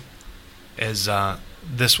everybody as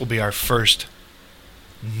this will be our first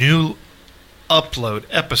new upload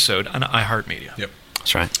episode on iHeartMedia. Yep.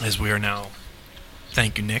 That's right. As we are now.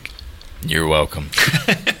 Thank you, Nick. You're welcome.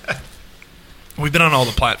 We've been on all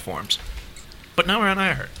the platforms, but now we're on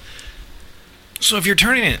iHeart. So if you're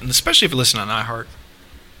turning in, and especially if you listen on iHeart,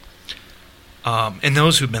 and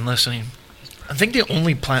those who've been listening, I think the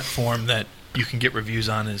only platform that you can get reviews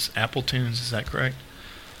on is Apple Tunes. Is that correct?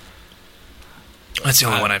 That's the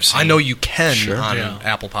only one I've seen. I know you can on Yeah.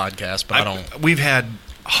 Apple Podcasts, but I don't. We've had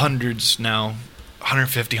hundreds now,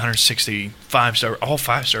 150, 160 all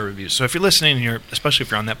 5-star reviews. So if you're listening, and especially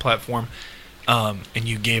if you're on that platform, and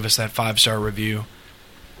you gave us that 5-star review,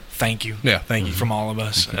 thank you. Yeah, thank you. From all of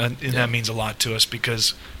us. And that means a lot to us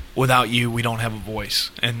because without you, we don't have a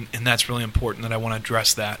voice. And that's really important that I want to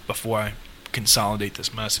address that before I consolidate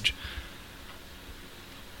this message.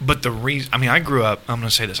 But the reason, I grew up, I'm going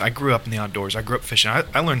to say this, I grew up in the outdoors. I grew up fishing.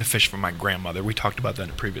 I learned to fish from my grandmother. We talked about that in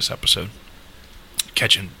a previous episode.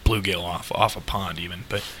 Catching bluegill off a pond even.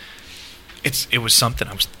 But it was something.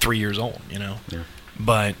 I was 3 years old, Yeah.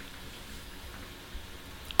 But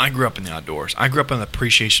I grew up in the outdoors. I grew up in the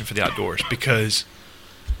appreciation for the outdoors because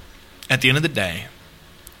at the end of the day,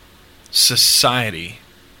 society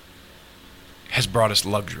has brought us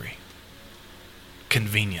luxury,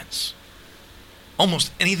 convenience.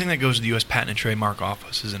 Almost anything that goes to the U.S. Patent and Trademark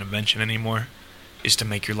Office as an invention anymore is to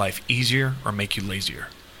make your life easier or make you lazier.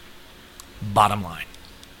 Bottom line.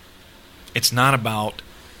 It's not about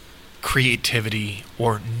creativity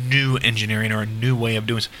or new engineering or a new way of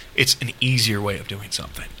doing something. It's an easier way of doing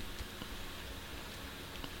something.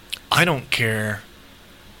 I don't care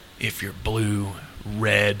if you're blue,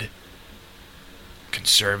 red,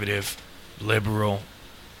 conservative, liberal,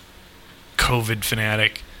 COVID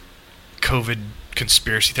fanatic, COVID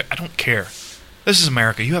conspiracy theory. I don't care. This is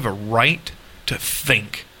America. You have a right to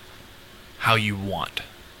think how you want.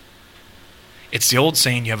 It's the old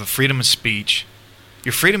saying, you have a freedom of speech.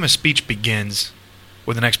 Your freedom of speech begins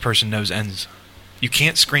where the next person knows ends. You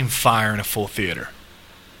can't scream fire in a full theater.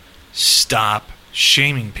 Stop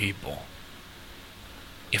shaming people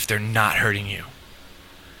if they're not hurting you.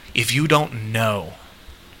 If you don't know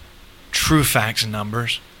true facts and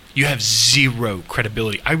numbers, you have zero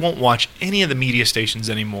credibility. I won't watch any of the media stations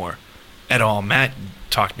anymore at all. Matt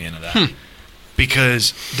talked me into that.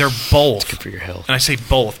 Because they're both. It's good for your health. And I say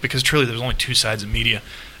both because truly there's only two sides of media.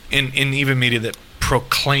 And even media that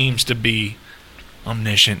proclaims to be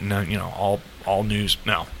omniscient and all news.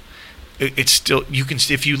 No. It's still, you can,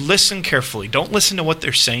 if you listen carefully, don't listen to what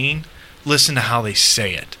they're saying, listen to how they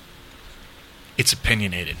say it. It's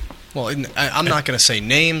opinionated. Well, I'm not going to say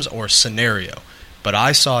names or scenario, but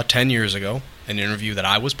I saw 10 years ago an interview that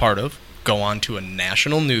I was part of go on to a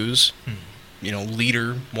national news,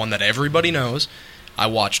 leader, one that everybody knows. I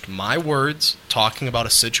watched my words talking about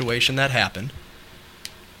a situation that happened,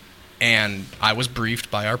 and I was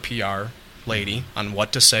briefed by our PR lady on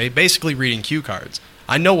what to say, basically reading cue cards.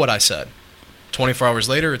 I know what I said. 24 hours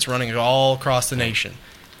later, it's running all across the nation.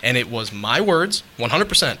 And it was my words,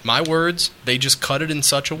 100%, my words. They just cut it in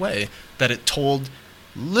such a way that it told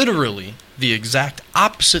literally the exact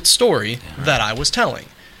opposite story that I was telling.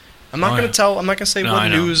 I'm not going to tell, I'm not going to say what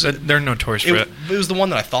news. They're notorious for it. It was the one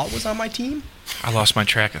that I thought was on my team. I lost my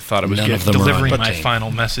track of thought. I was delivering my final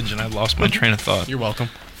message, and I lost my train of thought. You're welcome.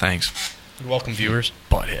 Thanks. You're welcome, viewers.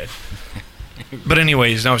 Butthead. But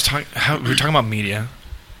anyways, we were talking about media.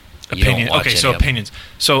 Opinion. Okay, so opinions.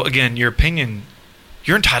 So again, your opinion,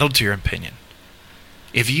 you're entitled to your opinion.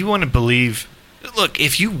 If you want to believe,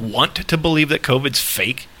 if you want to believe that COVID's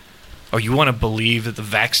fake, or you want to believe that the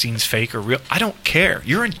vaccine's fake or real, I don't care.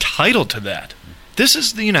 You're entitled to that. This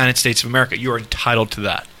is the United States of America. You're entitled to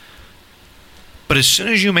that. But as soon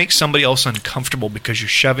as you make somebody else uncomfortable because you're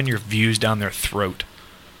shoving your views down their throat,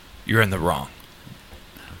 you're in the wrong.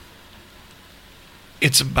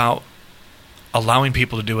 It's about allowing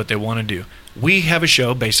people to do what they want to do. We have a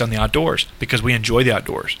show based on the outdoors because we enjoy the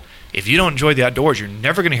outdoors. If you don't enjoy the outdoors, you're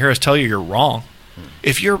never going to hear us tell you you're wrong.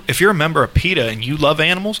 If you're a member of PETA and you love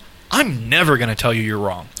animals, I'm never going to tell you you're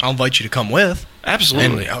wrong. I'll invite you to come with.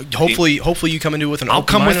 Absolutely. And hopefully you come into it with an I'll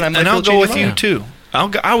come open with, mind, and I'll go with you too.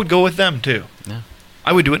 I would go with them too. Yeah.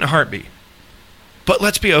 I would do it in a heartbeat. But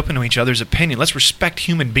let's be open to each other's opinion. Let's respect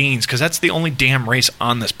human beings because that's the only damn race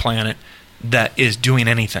on this planet that is doing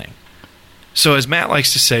anything. So as Matt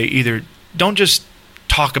likes to say, either don't just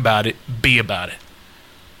talk about it, be about it.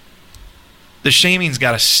 The shaming's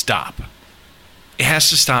got to stop. It has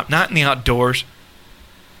to stop, not in the outdoors,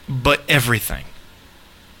 but everything.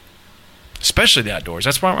 Especially the outdoors.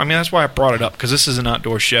 That's why I brought it up, because this is an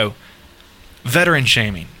outdoor show. Veteran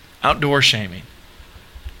shaming, outdoor shaming.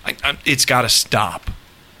 It's got to stop.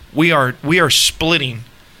 We are splitting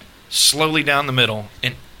slowly down the middle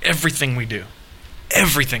in everything we do.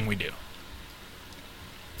 Everything we do.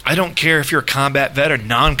 I don't care if you're a combat vet or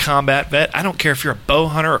non-combat vet. I don't care if you're a bow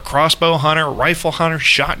hunter, a crossbow hunter, a rifle hunter,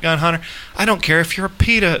 shotgun hunter. I don't care if you're a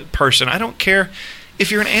PETA person. I don't care if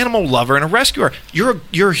you're an animal lover and a rescuer.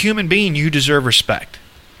 You're a human being. You deserve respect.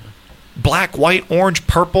 Black, white, orange,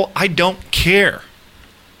 purple, I don't care.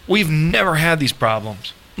 We've never had these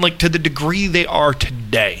problems, like to the degree they are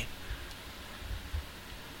today.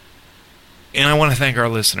 And I want to thank our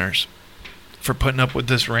listeners for putting up with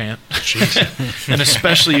this rant. And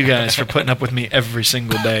especially you guys for putting up with me every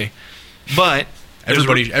single day. But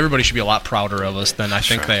everybody should be a lot prouder of us than I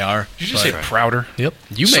think they are. Did you just say prouder? Yep.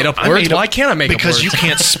 You made up words. Why can't I make up words? Because you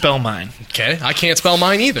can't spell mine. Okay. I can't spell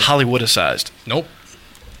mine either. Hollywoodicized. Nope.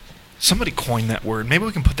 Somebody coined that word. Maybe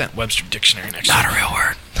we can put that in Webster Dictionary next Not time. a real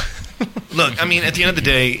word. Look, I mean, at the end of the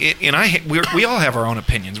day, we all have our own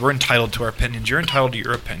opinions. We're entitled to our opinions. You're entitled to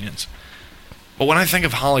your opinions. But when I think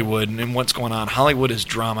of Hollywood and what's going on, Hollywood is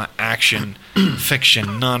drama, action, fiction,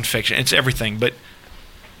 nonfiction. It's everything. But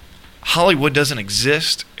Hollywood doesn't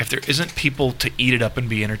exist if there isn't people to eat it up and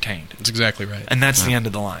be entertained. That's exactly right. And that's the end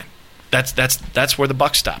of the line. That's where the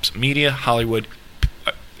buck stops. Media, Hollywood.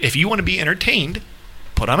 If you want to be entertained,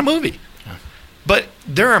 put on a movie. But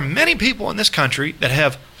there are many people in this country that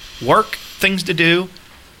have work, things to do,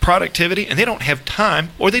 productivity, and they don't have time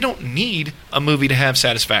or they don't need a movie to have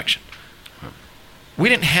satisfaction. We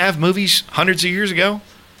didn't have movies hundreds of years ago.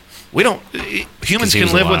 We don't. Humans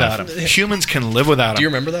can live without them. Humans can live without them. Do you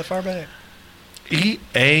remember that far back?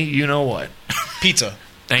 You know what? Pizza.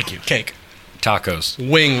 Thank you. Cake. Tacos.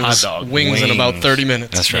 Wings. Hot dog. Wings in about 30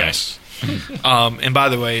 minutes. That's right. Yes. And by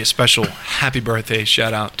the way, a special happy birthday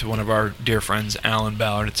shout out to one of our dear friends, Alan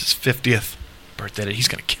Ballard. It's his 50th birthday. He's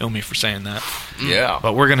going to kill me for saying that. Yeah.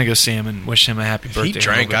 But we're going to go see him and wish him a happy birthday. If he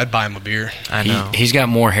drank, I'd buy him a beer. I know. He's got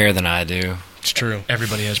more hair than I do. It's true.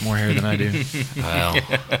 Everybody has more hair than I do. Well,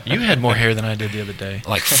 you had more hair than I did the other day.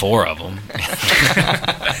 like 4 of them.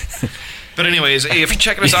 But anyways, if you're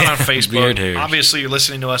checking us out on Facebook, Beard hairs. obviously you're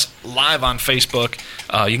listening to us live on Facebook.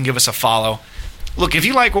 You can give us a follow. Look, if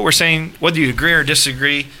you like what we're saying, whether you agree or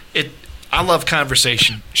disagree, I love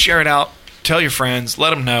conversation. Share it out. Tell your friends.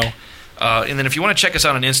 Let them know. And then if you want to check us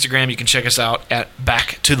out on Instagram, you can check us out at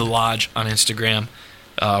Back to the Lodge on Instagram.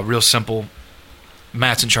 Real simple.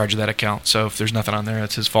 Matt's in charge of that account, so if there's nothing on there,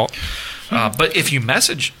 that's his fault. But if you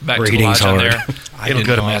message Back to the Lodge on there, it'll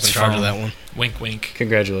go to Matt's in charge phone. of that one. Wink, wink.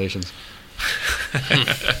 Congratulations.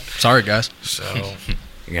 Sorry, guys. So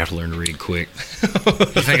You have to learn to read quick.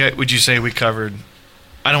 would you say we covered?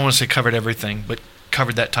 I don't want to say covered everything, but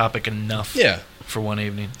covered that topic enough. Yeah. For one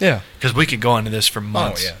evening. Yeah. Because we could go into this for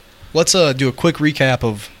months. Oh yeah. Let's do a quick recap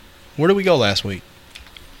of where did we go last week?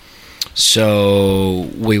 So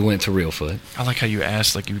we went to Reelfoot. I like how you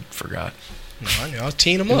asked like you forgot. No, I was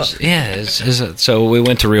teeing them up. So we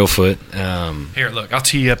went to Reelfoot. Here, look, I'll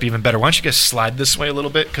tee you up even better. Why don't you guys slide this way a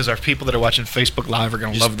little bit? Because our people that are watching Facebook Live are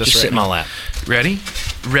going to love this. Just sit in my lap. Ready?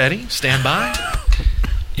 Stand by.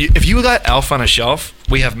 If you got Alf on a shelf,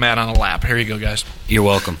 we have Matt on a lap. Here you go, guys. You're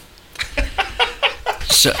welcome.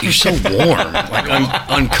 So you're so warm, like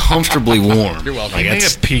uncomfortably warm. You're welcome. I may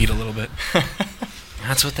have peed a little bit.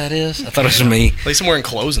 That's what that is? I thought it was me. At least I'm wearing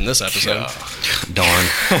clothes in this episode. Darn.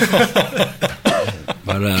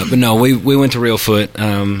 But no, we went to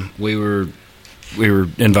Reelfoot. We were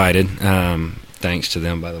invited. Thanks to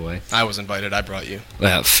them, by the way. I was invited. I brought you.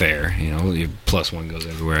 Fair. You know, your plus one goes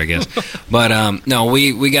everywhere, I guess. But no,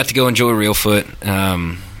 we got to go enjoy Reelfoot,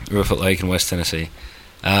 Reelfoot Lake in West Tennessee.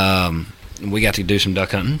 We got to do some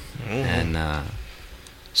duck hunting and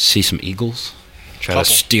see some eagles. Try to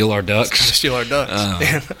steal our ducks.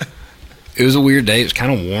 It was a weird day. It was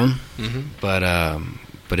kind of warm, but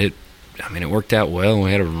it worked out well.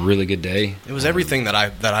 We had a really good day. It was everything that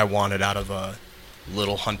I wanted out of a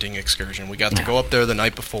little hunting excursion. We got to go up there the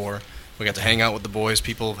night before. We got to hang out with the boys.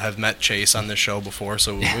 People have met Chase on this show before,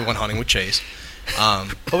 so we went hunting with Chase.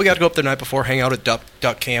 But we got to go up there the night before, hang out at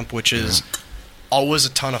duck camp, which is always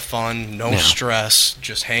a ton of fun. No stress,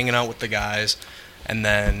 just hanging out with the guys, and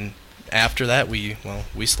then. After that, we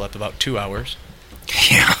slept about 2 hours.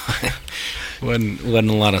 Yeah, wasn't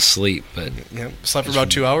a lot of sleep, but slept for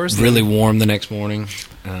about 2 hours. Really warm the next morning.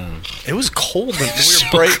 It was cold.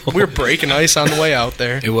 We were breaking ice on the way out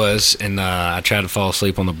there. It was, and I tried to fall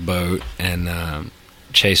asleep on the boat, and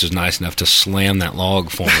Chase was nice enough to slam that log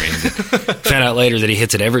for me. Found out later that he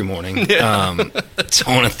hits it every morning. Yeah. So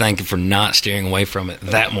I want to thank him for not steering away from it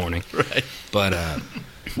that morning. Right, but.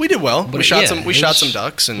 We did well. We shot some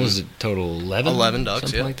ducks, and was it total 11 ducks,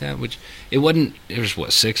 something like that. Which it wasn't. There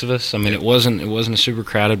was 6 of us. I mean, it wasn't a super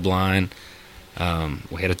crowded blind.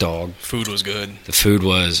 We had a dog. Food was good. The food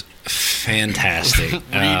was fantastic.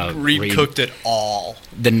 Reed cooked it all.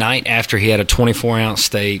 The night after, he had a 24-ounce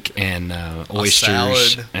steak and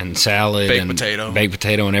oysters and salad baked and potato. baked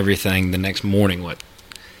potato and everything. The next morning,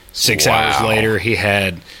 6 hours later, he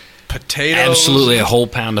had potatoes, absolutely a whole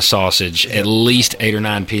pound of sausage, at least 8 or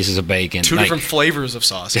 9 pieces of bacon, 2 different flavors of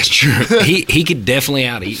sausage. That's true. he could definitely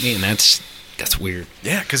out eat me, and that's weird.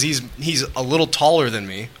 Yeah, because he's a little taller than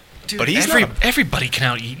me. Dude, but he's everybody can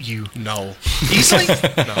out eat you. No, easily.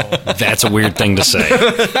 No, that's a weird thing to say.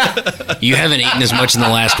 You haven't eaten as much in the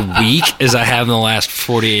last week as I have in the last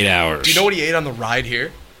 48 hours. Do you know what he ate on the ride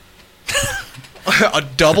here? A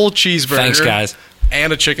double cheeseburger. Thanks, guys.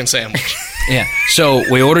 And a chicken sandwich. Yeah. So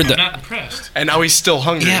we ordered the. I'm not impressed. And now he's still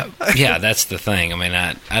hungry. Yeah. That's the thing. I mean,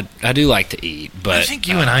 I do like to eat, but I think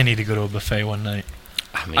you and I need to go to a buffet one night.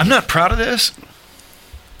 I mean, I'm not proud of this.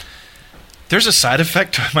 There's a side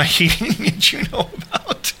effect to my eating that you know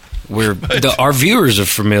about. Our viewers are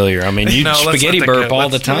familiar. I mean, you spaghetti burp all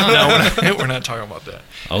the time. No, we're not talking about that.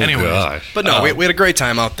 Oh, gosh. But no, we had a great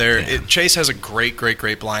time out there. Yeah. Chase has a great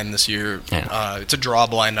blind this year. Yeah. It's a draw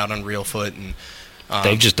blind out on Reelfoot, and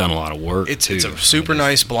they've just done a lot of work. It's a super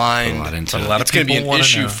nice blind. It's going to be an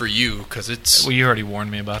issue for you because it's. Well, you already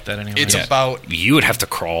warned me about that anyway. It's about. You would have to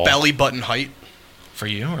crawl belly button height. For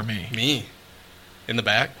you or me? Me, in the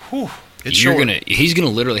back. Whew. He's gonna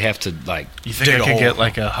literally have to like. You think I could get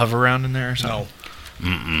like a hover round in there or something?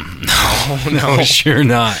 No, sure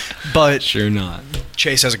not. But sure not.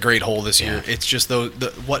 Chase has a great hole this year. It's just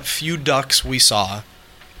what few ducks we saw,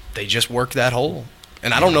 they just worked that hole.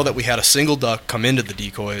 And I don't know that we had a single duck come into the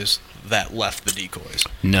decoys that left the decoys.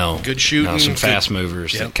 No, good shooting. No, some fast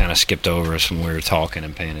movers that kind of skipped over us when we were talking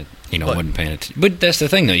and wasn't paying attention. But that's the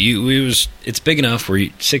thing though. It's big enough where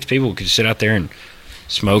 6 people could sit out there and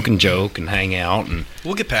smoke and joke and hang out, and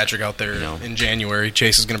we'll get Patrick out there in January.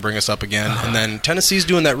 Chase is going to bring us up again, and then Tennessee's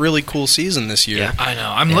doing that really cool season this year. Yeah, I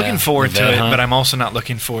know. I'm looking forward to it, but I'm also not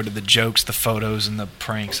looking forward to the jokes, the photos, and the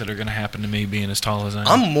pranks that are going to happen to me being as tall as I am.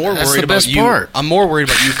 I'm more worried about you. I'm more worried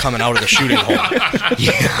about you coming out of the shooting hole.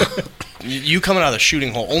 Yeah. You coming out of the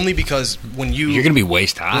shooting hole only because you're going to be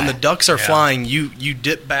waist high. When the ducks are flying, you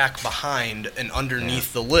dip back behind and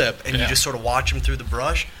underneath the lip, and you just sort of watch them through the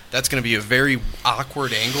brush. That's going to be a very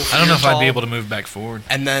awkward angle. I don't know if I'd be able to move back forward.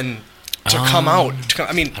 And then to come out,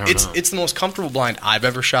 it's the most comfortable blind I've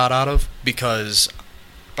ever shot out of because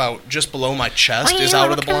about just below my chest is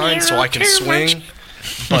out of the blind, so I can swing.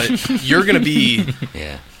 But you're going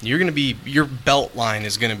to be, your belt line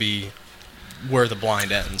is going to be where the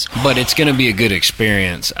blind ends. But it's going to be a good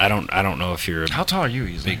experience. I don't know if you're how tall are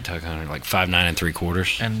you? Big duck hunter, like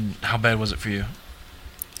 5'9"3/4. And how bad was it for you?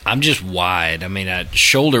 I'm just wide. I mean,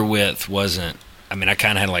 shoulder width wasn't. I mean, I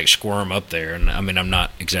kind of had to like squirm up there, and I mean, I'm not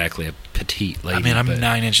exactly a petite lady. I mean, I'm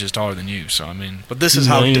 9 inches taller than you, so I mean. But this is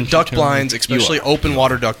how duck blinds, especially open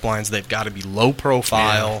water duck blinds, they've got to be low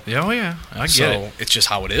profile. Yeah. Oh yeah, I get it. It's just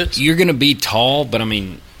how it is. You're going to be tall, but I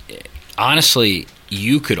mean, honestly,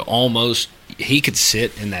 you could almost. He could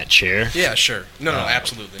sit in that chair. Yeah, sure. No,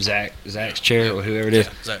 absolutely. Zach's chair or whoever it is.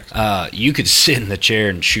 Yeah, Zach's. You could sit in the chair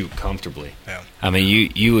and shoot comfortably. Yeah. I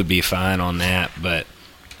mean, you would be fine on that, but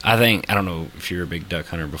I don't know if you're a big duck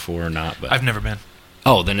hunter before or not, but I've never been.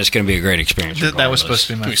 Oh, then it's going to be a great experience. That was supposed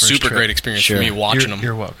to be my first super trip. Great experience for me watching them.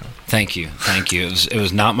 You're welcome. Thank you. It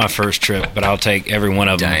was not my first trip, but I'll take every one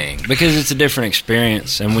of them because it's a different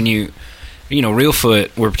experience. And when you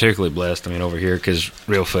Reelfoot, we're particularly blessed. I mean, over here because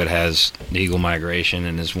Reelfoot has the eagle migration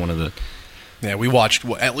and is one of the. Yeah, we watched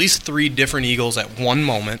at least 3 different eagles at one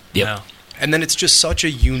moment. Yep. Yeah. And then it's just such a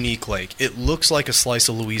unique lake. It looks like a slice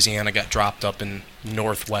of Louisiana got dropped up in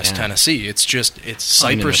northwest Tennessee. It's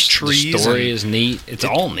cypress trees. The story is neat. It's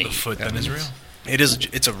all neat. The foot that is real. It is.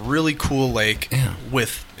 It's a really cool lake. Yeah.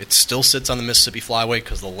 It still sits on the Mississippi Flyway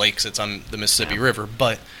because the lake sits on the Mississippi River.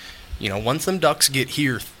 But once them ducks get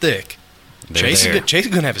here thick, Chase is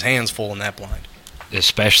gonna have his hands full in that blind.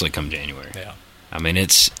 Especially come January. Yeah. I mean,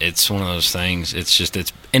 it's one of those things.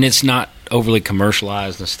 It's not overly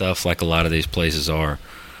commercialized and stuff like a lot of these places are.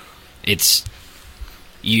 It's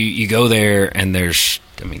you go there and there's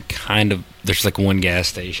like one gas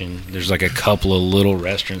station. There's like a couple of little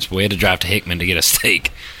restaurants. We had to drive to Hickman to get a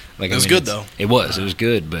steak. It was good though. It was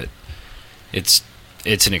good, but it's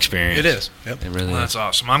an experience. It is. Yep. It really is. That's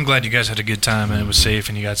awesome. I'm glad you guys had a good time and it was safe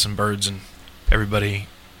and you got some birds and everybody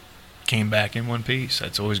came back in one piece.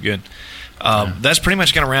 That's always good. That's pretty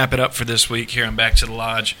much going to wrap it up for this week here on Back to the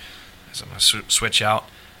Lodge. As I'm going to switch out.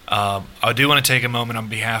 I do want to take a moment on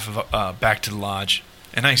behalf of Back to the Lodge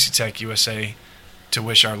and IC Tech USA to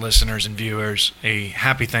wish our listeners and viewers a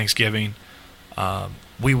happy Thanksgiving.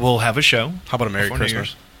 we will have a show. How about a Merry before New Christmas?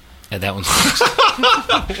 Year's. Yeah, that one's.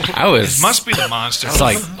 It must be the monster. It's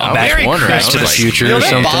like Merry Back to the Future or that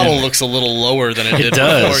something. bottle looks a little lower than it did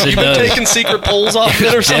does, before. it You've been does. taking secret pulls off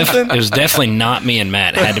it or something? It was definitely not me and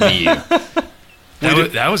Matt. It had to be you.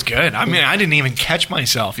 That was good. I mean, I didn't even catch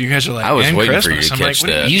myself. You guys are like, I was "And waiting for you Christmas." to I'm catch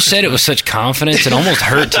like, what that. You said it with such confidence, it almost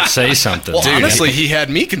hurt to say something. Well, honestly, he had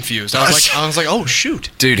me confused. I was like, oh,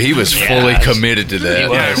 shoot. Dude, he was fully committed to that.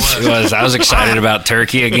 It was. I was excited about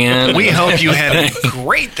turkey again. We hope you had a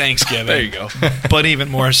great Thanksgiving. There you go. But even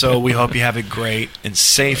more so, we hope you have a great and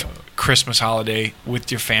safe Christmas holiday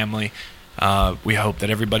with your family. We hope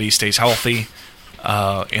that everybody stays healthy,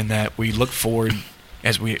 and that we look forward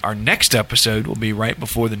as our next episode will be right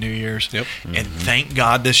before the New Year's. Yep. And thank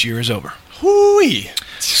God this year is over. Hooey.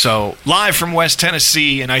 So, live from West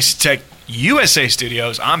Tennessee and Icy Tech USA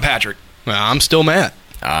Studios, I'm Patrick. I'm still Matt.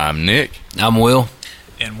 I'm Nick. I'm Will.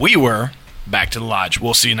 And we were Back to the Lodge.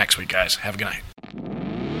 We'll see you next week, guys. Have a good night.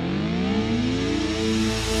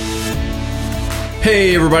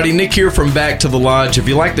 Hey everybody, Nick here from Back to the Lodge. If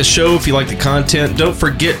you like the show, if you like the content, don't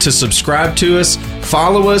forget to subscribe to us,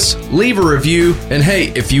 follow us, leave a review, and hey,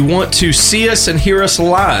 if you want to see us and hear us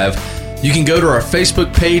live, you can go to our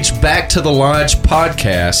Facebook page, Back to the Lodge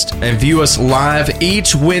Podcast, and view us live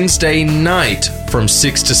each Wednesday night from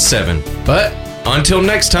 6 to 7. But until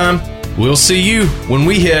next time, we'll see you when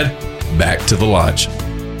we head back to the Lodge.